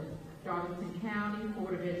Arrowwood, Darlington County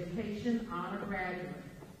Board of Education Honor Graduate.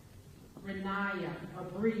 Renaya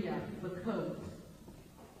Abria Lacote.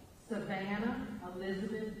 Savannah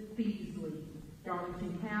Elizabeth Beasley,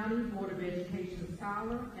 Darlington County Board of Education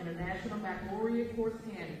Scholar, International Baccalaureate Course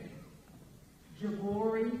Candidate.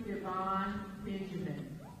 Jabori Devon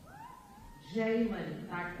Benjamin. Jalen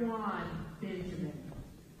Naquan Benjamin.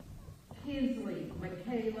 Kinsley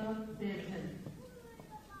Michaela Benton.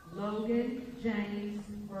 Logan James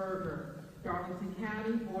Berger, Darlington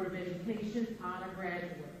County Board of Education Honor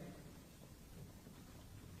Graduate.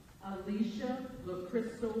 Alicia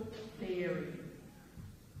LaCrystal Berry.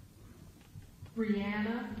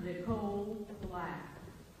 Brianna Nicole Black.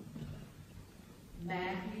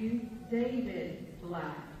 Matthew David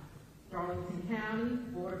Black, Darlington County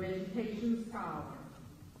Board of Education Scholar.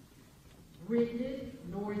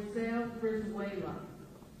 Bridget Noricel Brizuela.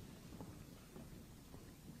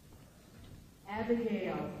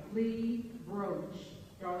 Abigail Lee Broach,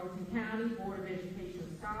 Darlington County Board of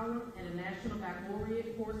Education Scholar and a National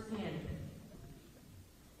Baccalaureate Course Candidate.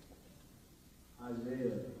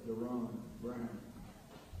 Isaiah Deron Brown.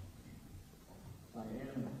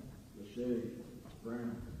 Diana Shay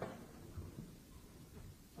Brown.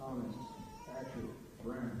 Thomas Patrick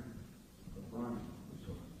Brown, or Brian, I'm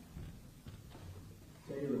sorry.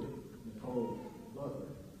 Taylor Nicole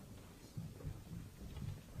Butler.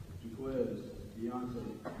 Jaquez Deontay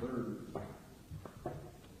Bird.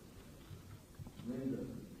 Linda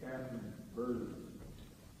Catherine Bird.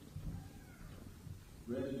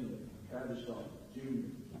 Reginald Tavistock Jr.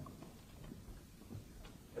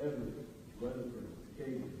 Everett Weatherford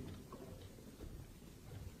Katie.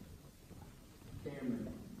 Cameron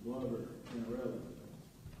Glover Pinarelli.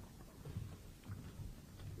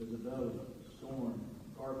 Isabella Storm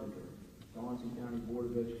Carpenter, Donaldson County Board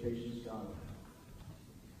of Education Scholar.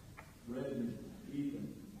 Redmond Ethan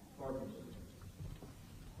Carpenter.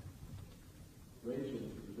 Rachel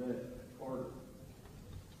Yvette Carter.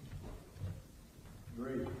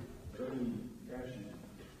 Drake Jody Cashew.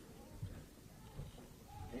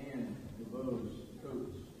 Ann DeBose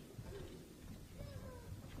Coates.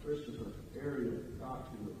 Christopher Ariel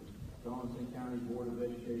Cockfield, Donaldson County Board of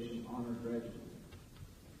Education Honor Graduate.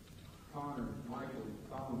 Connor Michael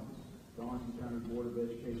Collins, Donaldson County Board of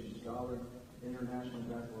Education Scholar, International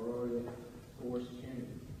Baccalaureate Course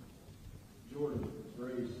candidate. Jordan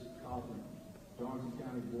Grace Coughlin, Donaldson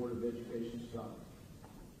County Board of Education Scholar.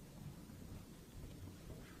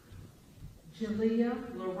 Jalea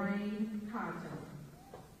Lorraine Cotto.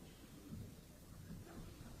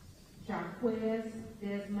 Jaquez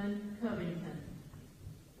Desmond Covington.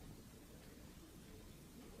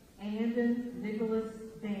 Andon Nicholas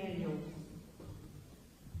Daniels.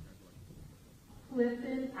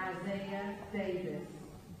 Clifton Isaiah Davis.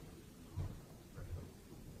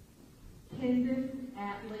 Kendon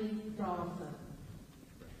Atley Dawson.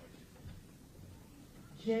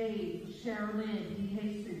 Jade Sherilyn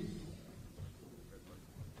DeJesus.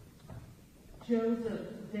 Joseph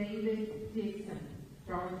David Dixon,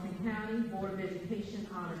 Darlington County Board of Education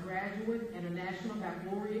Honor Graduate and a National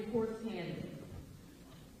Baccalaureate Course candidate.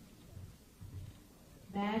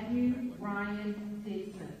 Matthew Ryan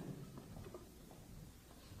Dixon.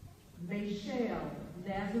 Michelle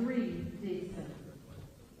Nazarene Dixon.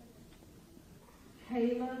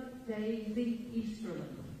 Kayla Daisy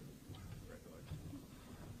Easterling.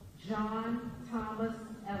 John Thomas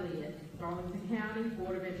Elliott, Darlington County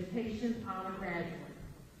Board of Education Honor Graduate.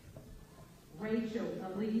 Rachel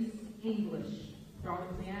Elise English,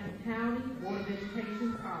 Darlington County Board of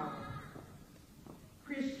Education Scholar.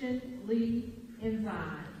 Christian Lee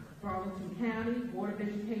Ensign, Darlington County Board of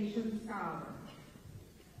Education Scholar.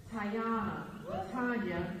 Tiana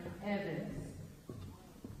Latanya Evans.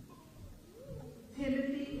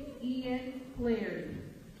 Timothy Ian Flaherty.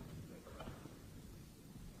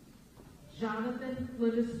 Jonathan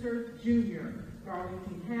Flinister Jr.,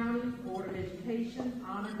 Darlington County Board of Education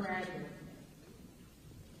Honor Graduate.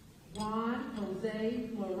 Juan Jose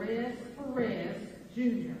Flores Perez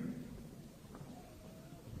Jr.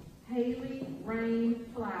 Haley Rain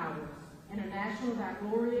Flowers, International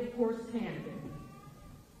Baccalaureate Course candidate.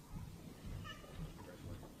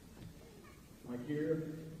 Micah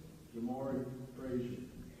Jamari Frazier,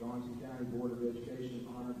 Johnson County Board of Education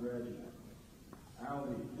Honor Graduate.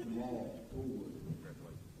 Alvy Jamal Woodward.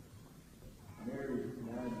 Mary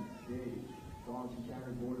Madden Gage, Johnson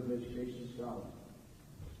County Board of Education Scholar.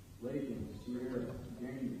 Lakin Sierra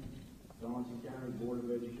Gamey, Johnson County Board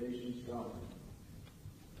of Education Scholar.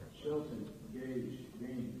 Shelton Gage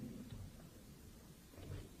Gamey.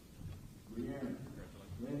 Brianna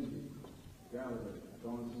Lindsay Galloway,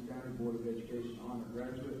 Johnson County Board of Education Honor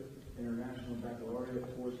Graduate, International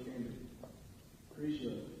Baccalaureate Course candidate.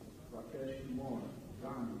 Prisha Rakesh Kumar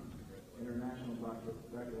Gandhi, International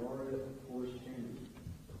Baccalaureate Course candidate.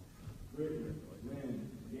 Brittany Lynn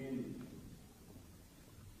Gandy.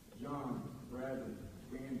 John Bradley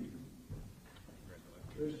Gandy.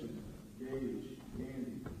 Tristan Gage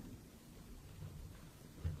Gandy.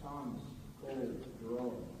 Thomas Cole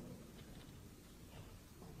Gerard.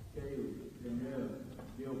 Kaylee Danielle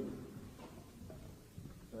Gilbert.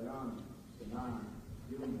 Diana Sanai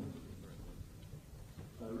Gilmore.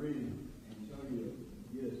 Tyree Antonio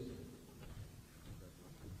Gist.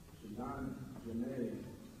 Shadana Janae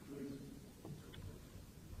Twixon.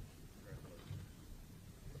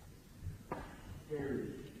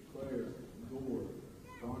 Carrie Claire Gore,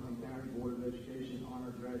 Johnson County Board of Education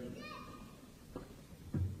Honor Graduate.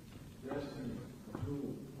 Destiny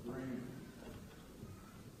Jewel Grant.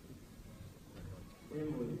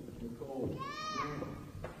 Emily Nicole Grant,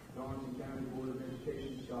 Johnson County Board of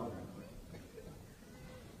Education Scholar.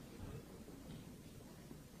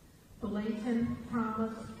 Clayton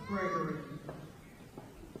Thomas Gregory.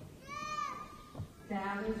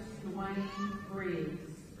 Dallas Dwayne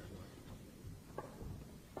Briggs.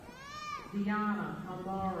 Deanna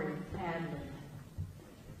Amari Adler.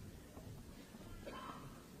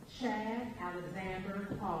 Chad Alexander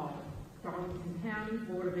Hall, Darlington County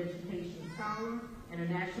Board of Education Scholar and a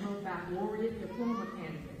National Baccalaureate Diploma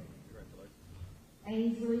candidate.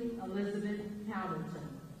 Ainsley Elizabeth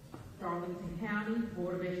Hamilton, Darlington County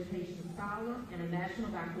Board of Education Scholar and a National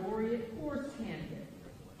Baccalaureate course candidate.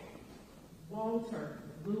 Walter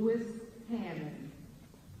Lewis Hammond.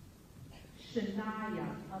 Shania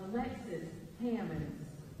Alexis Hammonds.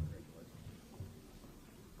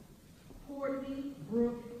 Courtney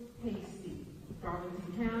Brooke Hasty,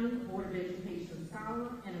 Darlington County Board of Education Scholar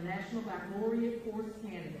and a National Baccalaureate course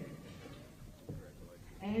candidate.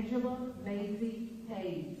 Angela Maisie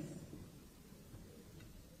Hayes.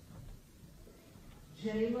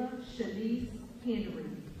 Jayla Shanice Henry.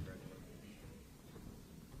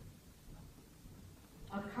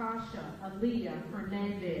 Akasha Aaliyah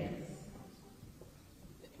Hernandez.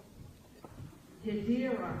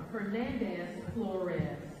 Yadira Hernandez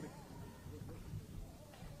Flores.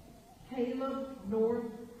 Caleb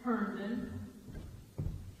North Herndon.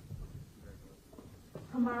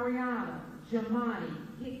 Kamariana Jamani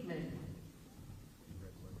Hickman.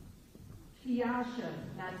 Kiasha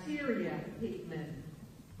Natiria Hickman.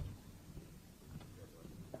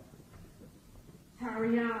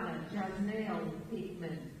 Tariana Jasnelle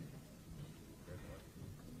Hickman.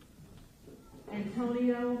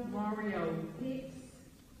 Antonio Mario Hicks.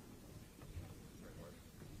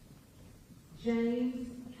 James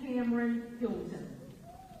Cameron Hilton.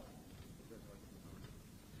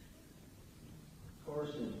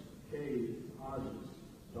 Carson K. Hodges,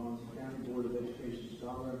 Johnson County Board of Education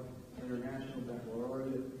Scholar, International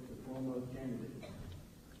Baccalaureate Diploma candidate.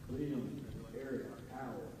 Liam Eric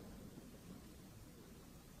Howell.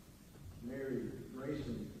 Mary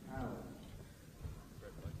Grayson Howell.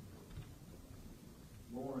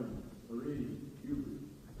 Lauren Marie Hubert.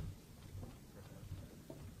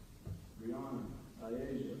 Brianna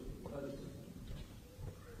Iasia Hudson.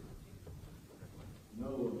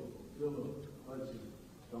 Noah Phillip Hudson,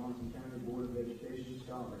 Johnson County Board of Education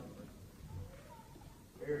Scholar.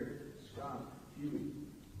 Eric Scott Huey.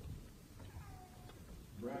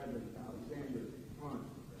 Bradley Alexander Hunt,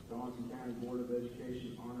 Johnson County Board of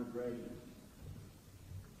Education Honor Graduate.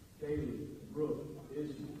 Kaylee Brooke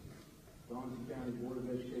Ismail, Johnson County Board of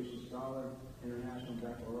Education Scholar, International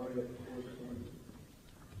Baccalaureate course candidate.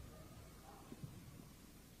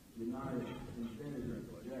 United Infinity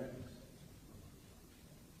Jackson.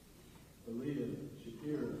 Alita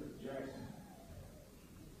Shakira Jackson.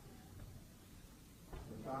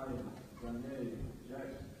 Natalia Janet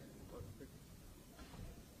Jackson.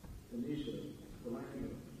 Tanisha Delano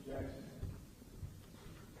Jackson.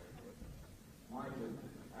 Michael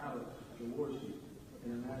Alex Jaworski,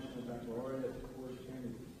 International Baccalaureate course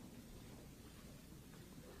candidate.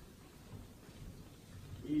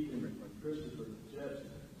 Ethan Christopher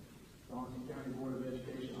Jepson, Johnson County Board of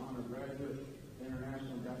Education Honor Graduate,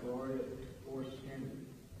 International Baccalaureate course candidate.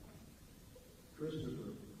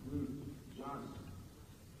 Christopher Luke Johnson,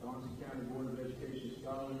 Johnson County Board of Education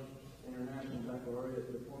Scholar, International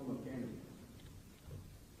Baccalaureate Diploma candidate.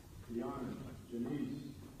 Deanna Janice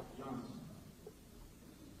Johnson.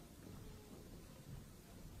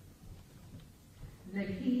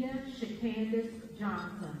 Nakia Shakandis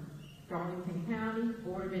Johnson, Darlington County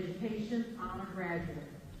Board of Education Honor Graduate.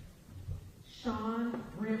 Sean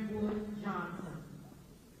Brentwood Johnson.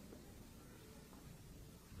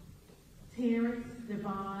 Terrence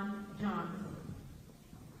Devon Johnson.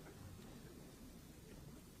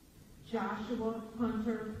 Joshua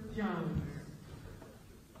Hunter Jones.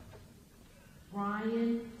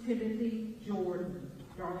 Ryan Timothy Jordan,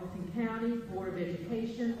 Darlington County Board of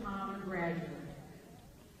Education Honor Graduate.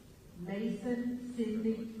 Mason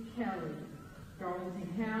Sidney Kelly, Darlington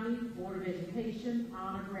County Board of Education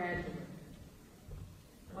Honor Graduate.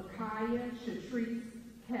 Micaiah Shatrice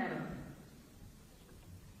Ketter.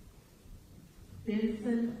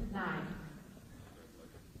 Benson Knight.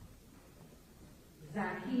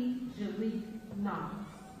 Zaki Jalik Knox,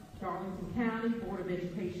 Darlington County Board of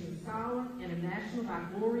Education Scholar and a National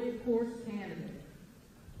Baccalaureate course candidate.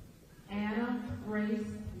 Anna Grace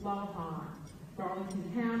Lohan,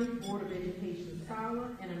 Darlington County Board of Education Scholar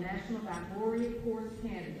and a National Baccalaureate course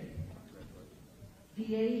candidate.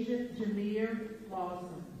 Deasia Jameer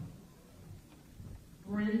Lawson.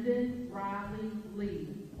 Brendan Riley Lee,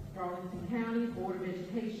 Darlington County Board of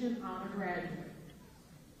Education Honor Graduate.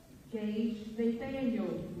 Gage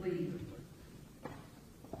Nathaniel Lee.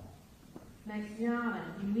 Maxiana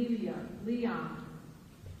Emilia Leon.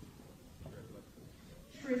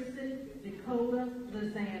 Tristan Dakota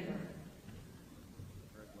Lizander.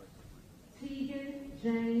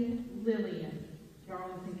 Jane Lillian,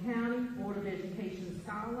 Darlington County Board of Education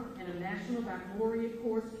Scholar and a National Baccalaureate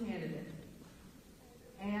Course candidate.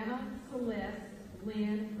 Anna Celeste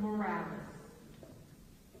Lynn Morales.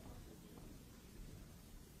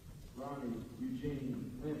 Ronnie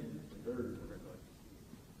Eugene Linton III.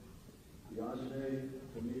 Yajane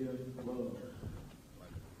Camilla Love.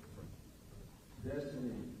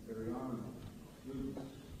 Destiny Ariana Lucas.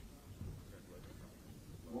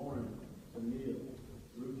 Lauren Camille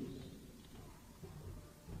Lucas.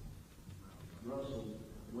 Russell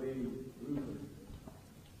Wade Luther.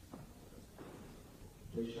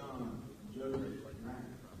 Deshaun Joseph Mack.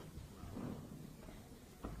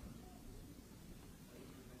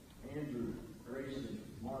 Andrew Grayson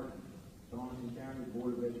Martin, Darlington County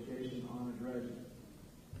Board of Education Honor Graduate.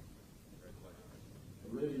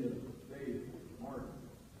 Olivia Faith Martin.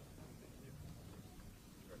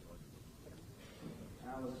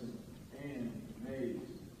 Allison Ann Mays.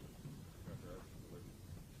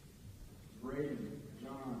 Braden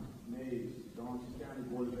John Mays, Darlington County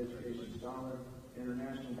Board of Education Scholar,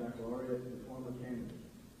 International Baccalaureate Diploma candidate.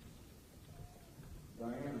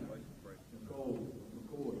 Diana Nicole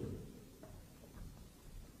McCoy.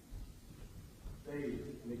 Faith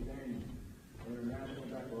McDaniel, International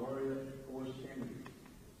Baccalaureate Course candidate.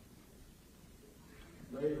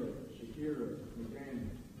 Layla Shakira McDaniel.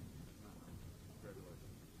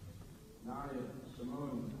 Nadia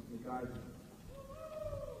Simone McIver.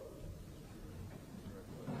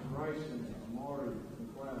 Bryson Amari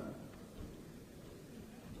McLeod.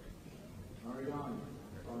 Ariana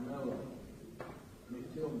Carmela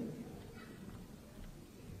McTillman.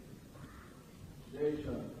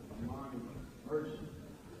 Deja Amani Merchant.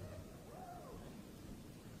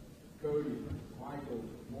 Cody Michael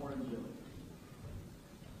Moranger.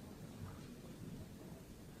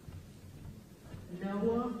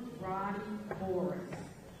 Noah Roddy Morris,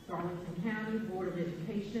 Darlington County Board of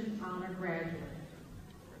Education Honor Graduate.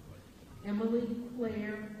 Emily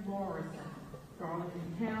Claire Morrison,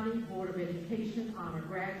 Darlington County Board of Education Honor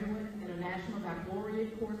Graduate and a National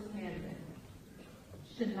Baccalaureate Course candidate.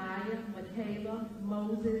 Shania Michaela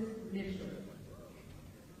Moses Mitchell.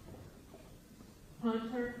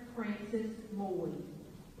 Hunter Francis Moy.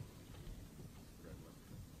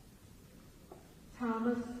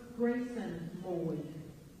 Thomas Grayson Moy,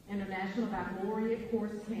 International Baccalaureate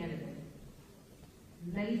Course candidate.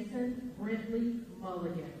 Mason Brentley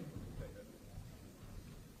Mulligan.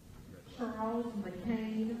 Charles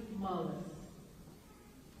McCain Mullis.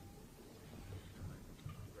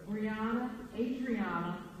 Brianna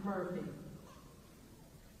Adriana Murphy.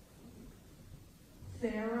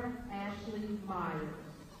 Sarah Ashley Myers.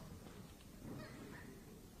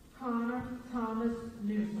 Connor Thomas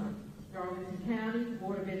Newsom, Darlington County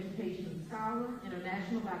Board of Education Scholar and a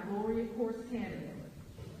National Baccalaureate Course candidate.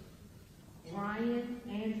 Ryan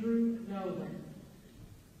Andrew Nolan.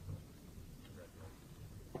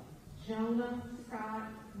 Jonah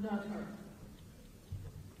Scott Nutter.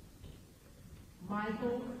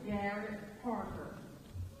 Michael Garrett Parker.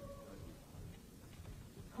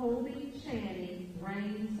 Colby Channing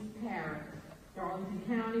Rains Parrott, Darlington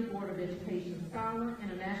County Board of Education Scholar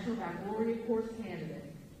and a National Baccalaureate Course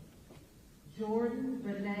candidate. Jordan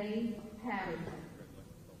Benet Patterson.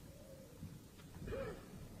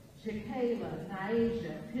 Jakayla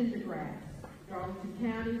Niaja Pendergrass, Darlington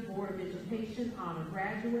County Board of Education Honor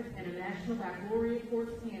Graduate and a National Baccalaureate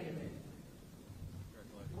Course candidate.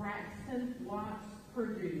 Braxton Watts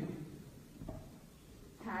Purdue.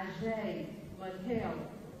 Tajay Mattel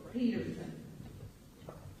Peterson.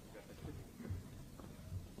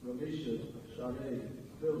 Ramisha Sade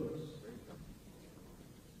Phillips.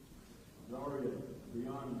 Zaria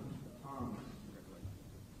Brianna Thomas.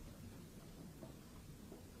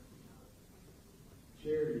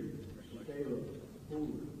 Charity Shakayla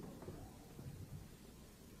Fuller.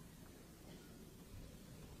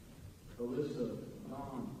 Alyssa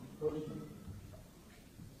Dawn Postman.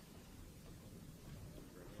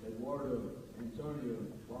 Eduardo Antonio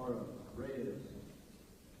Lara Reyes.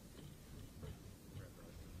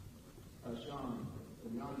 Ashan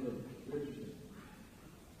Fernandez Richardson.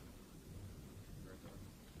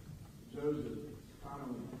 Joseph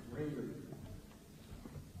Connolly Ringer.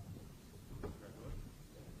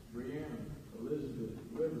 Brianna Elizabeth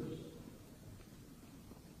Rivers.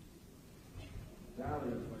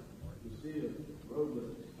 Dahlia Lucia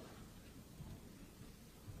Robles.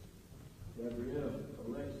 Gabrielle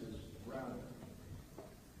Alexis Router.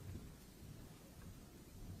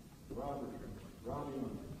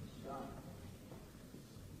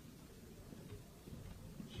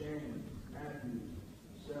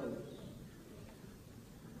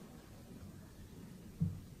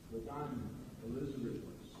 Elizabeth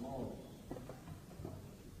Smalls.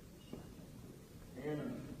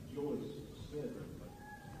 Anna Joyce Smith.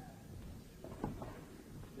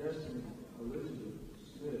 Destiny Elizabeth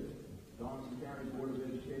Smith, Donaldson County Board of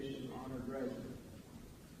Education honor graduate.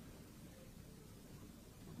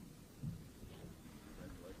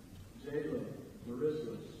 Jayla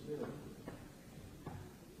Marissa Smith.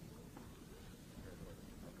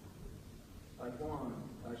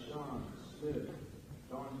 Taishawn Smith,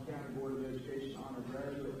 Donaldson County Board of Education honor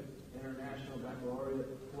graduate, International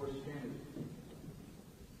Baccalaureate course candidate.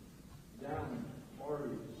 Dallin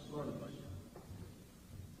Harvey Smothers.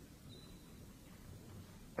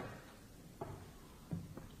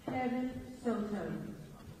 Kevin Soto.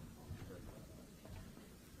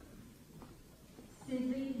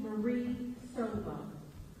 Sydney Marie Sova.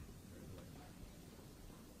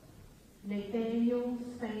 Nathaniel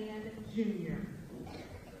Span Jr.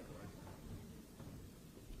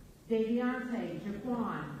 Deviante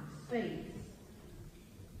Jaquan Spates.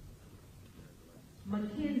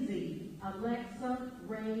 Mackenzie Alexa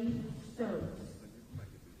Ray Stokes.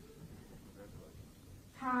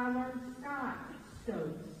 Tyler Scott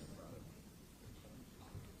Stokes.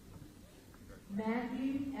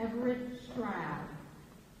 Matthew Everett Stroud.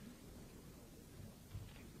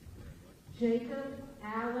 Jacob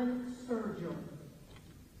Allen Sturgill.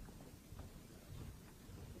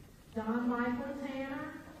 Don Michael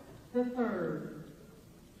Tanner III.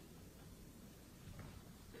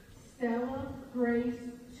 Stella Grace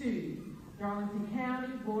II, Darlington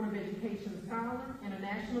County Board of Education Scholar,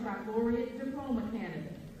 International Baccalaureate Diploma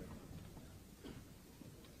candidate.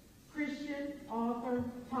 Christian Arthur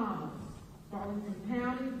Thomas, Darlington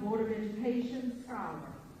County Board of Education Scholar.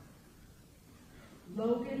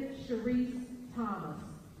 Logan Sharice Thomas,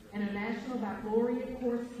 International Baccalaureate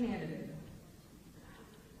course candidate.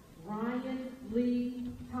 Ryan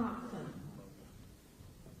Lee Thompson.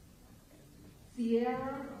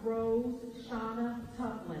 Sierra Rose Shauna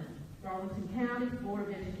Tuplin, Darlington County Board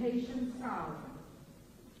of Education Scholar.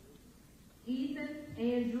 Ethan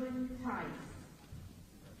Andrew Tice.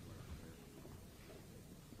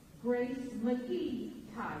 Grace McKee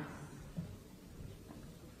Tice.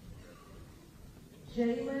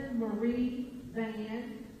 Jalen Marie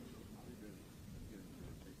Van.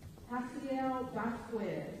 Haciel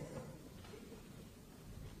Vasquez.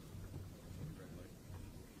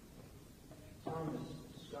 Thomas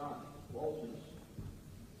Scott Walters.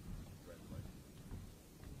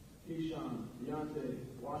 Keyshawn Deontay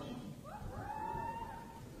Washington.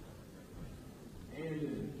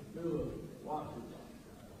 Andon Phillip Watford.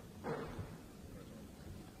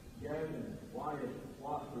 Gavin Wyatt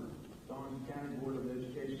Watford, Donaldson County Board of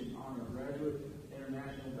Education honor graduate,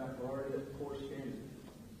 International Baccalaureate course candidate.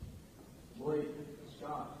 Blake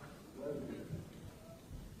Scott Weatherby.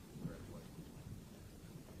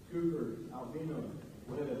 Cooper Albino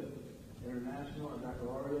Webb, International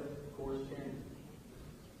Baccalaureate course candidate.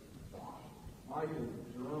 Michael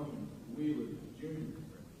Jerome Wheeler, Jr.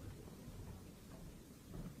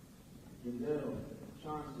 Gendell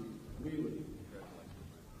Chauncey Wheeler.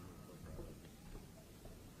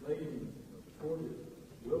 Layton Corbett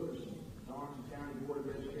Wilkerson, Donaldson County Board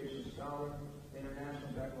of Education Scholar,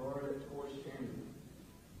 International Baccalaureate course candidate.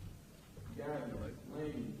 Gavin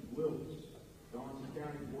Lane Wilkes, Donaldson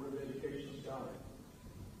County Board of Education Scholar.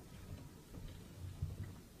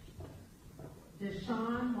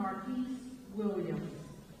 Deshaun Marquise Williams.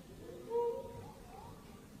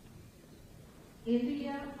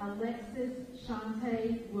 India Alexis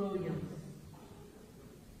Shante Williams.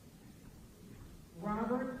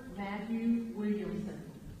 Robert Matthew Williamson.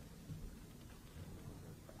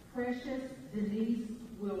 Precious Denise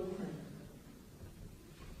Wilson.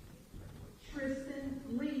 Tristan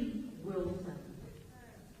Lee Wilson.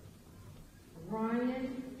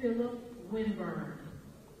 Ryan Phillip Winburn.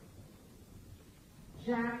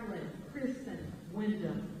 Jacqueline Kristen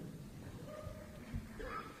Wyndham.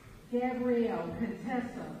 Gabrielle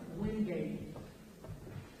Contessa Wingate.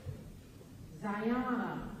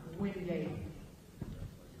 Ziana Wingate.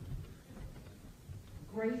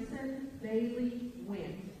 Grayson Bailey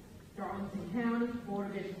Went, Darlington County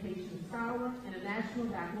Board of Education Scholar, International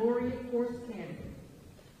Baccalaureate course candidate.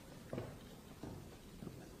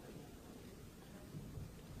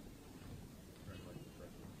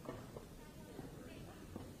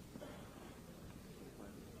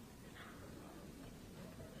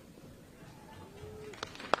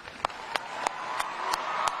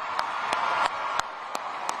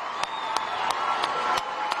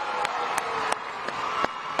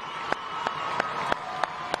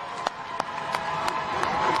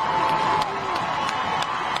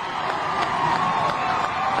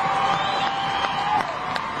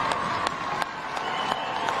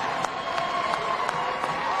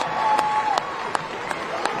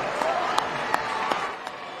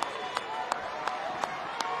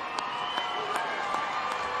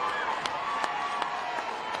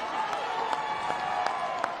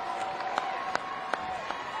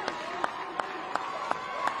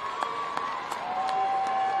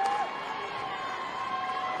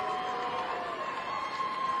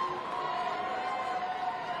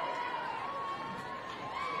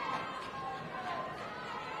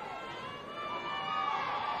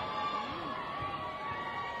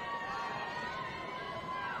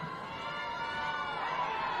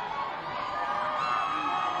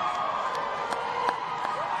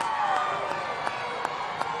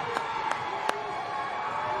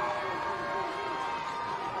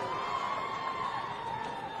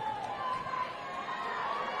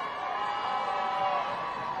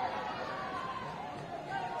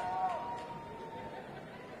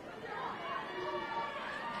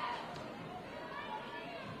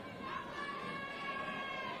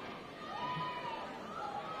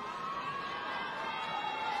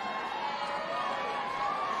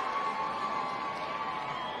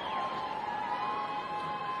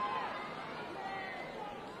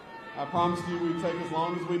 I promised you we'd take as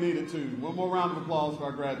long as we needed to. One more round of applause for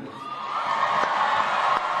our graduates.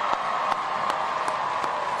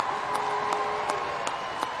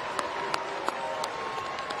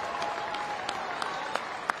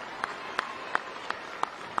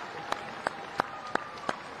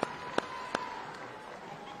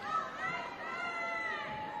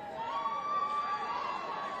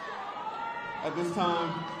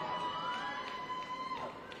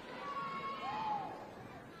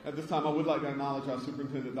 At this time, I would like to acknowledge our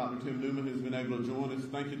superintendent, Dr. Tim Newman, who's been able to join us.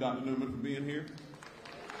 Thank you, Dr. Newman, for being here.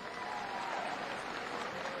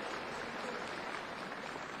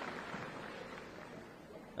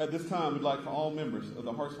 At this time, we'd like for all members of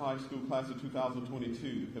the Hartsville High School class of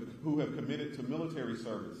 2022 who have committed to military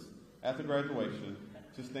service after graduation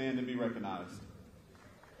to stand and be recognized.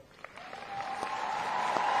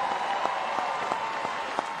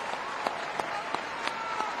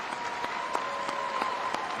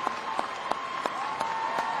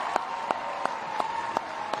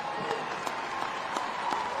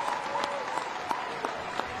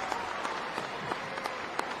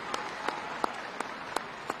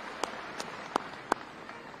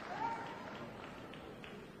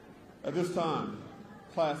 At this time,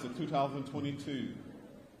 class of 2022,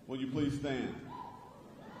 will you please stand?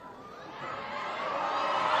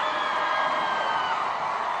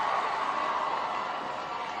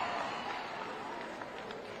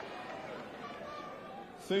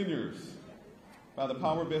 Seniors, by the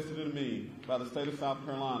power vested in me by the state of South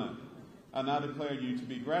Carolina, I now declare you to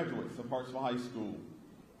be graduates of Hartsville High School.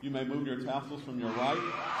 You may move your tassels from your right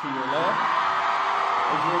to your left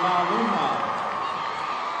as you are now alumni.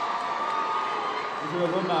 As your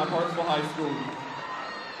alumni of Hartsville High School.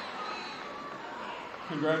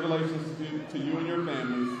 Congratulations to you and your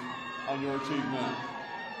families on your achievement.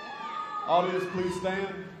 Audience, please stand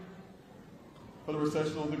for the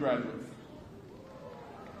recessional of the graduates.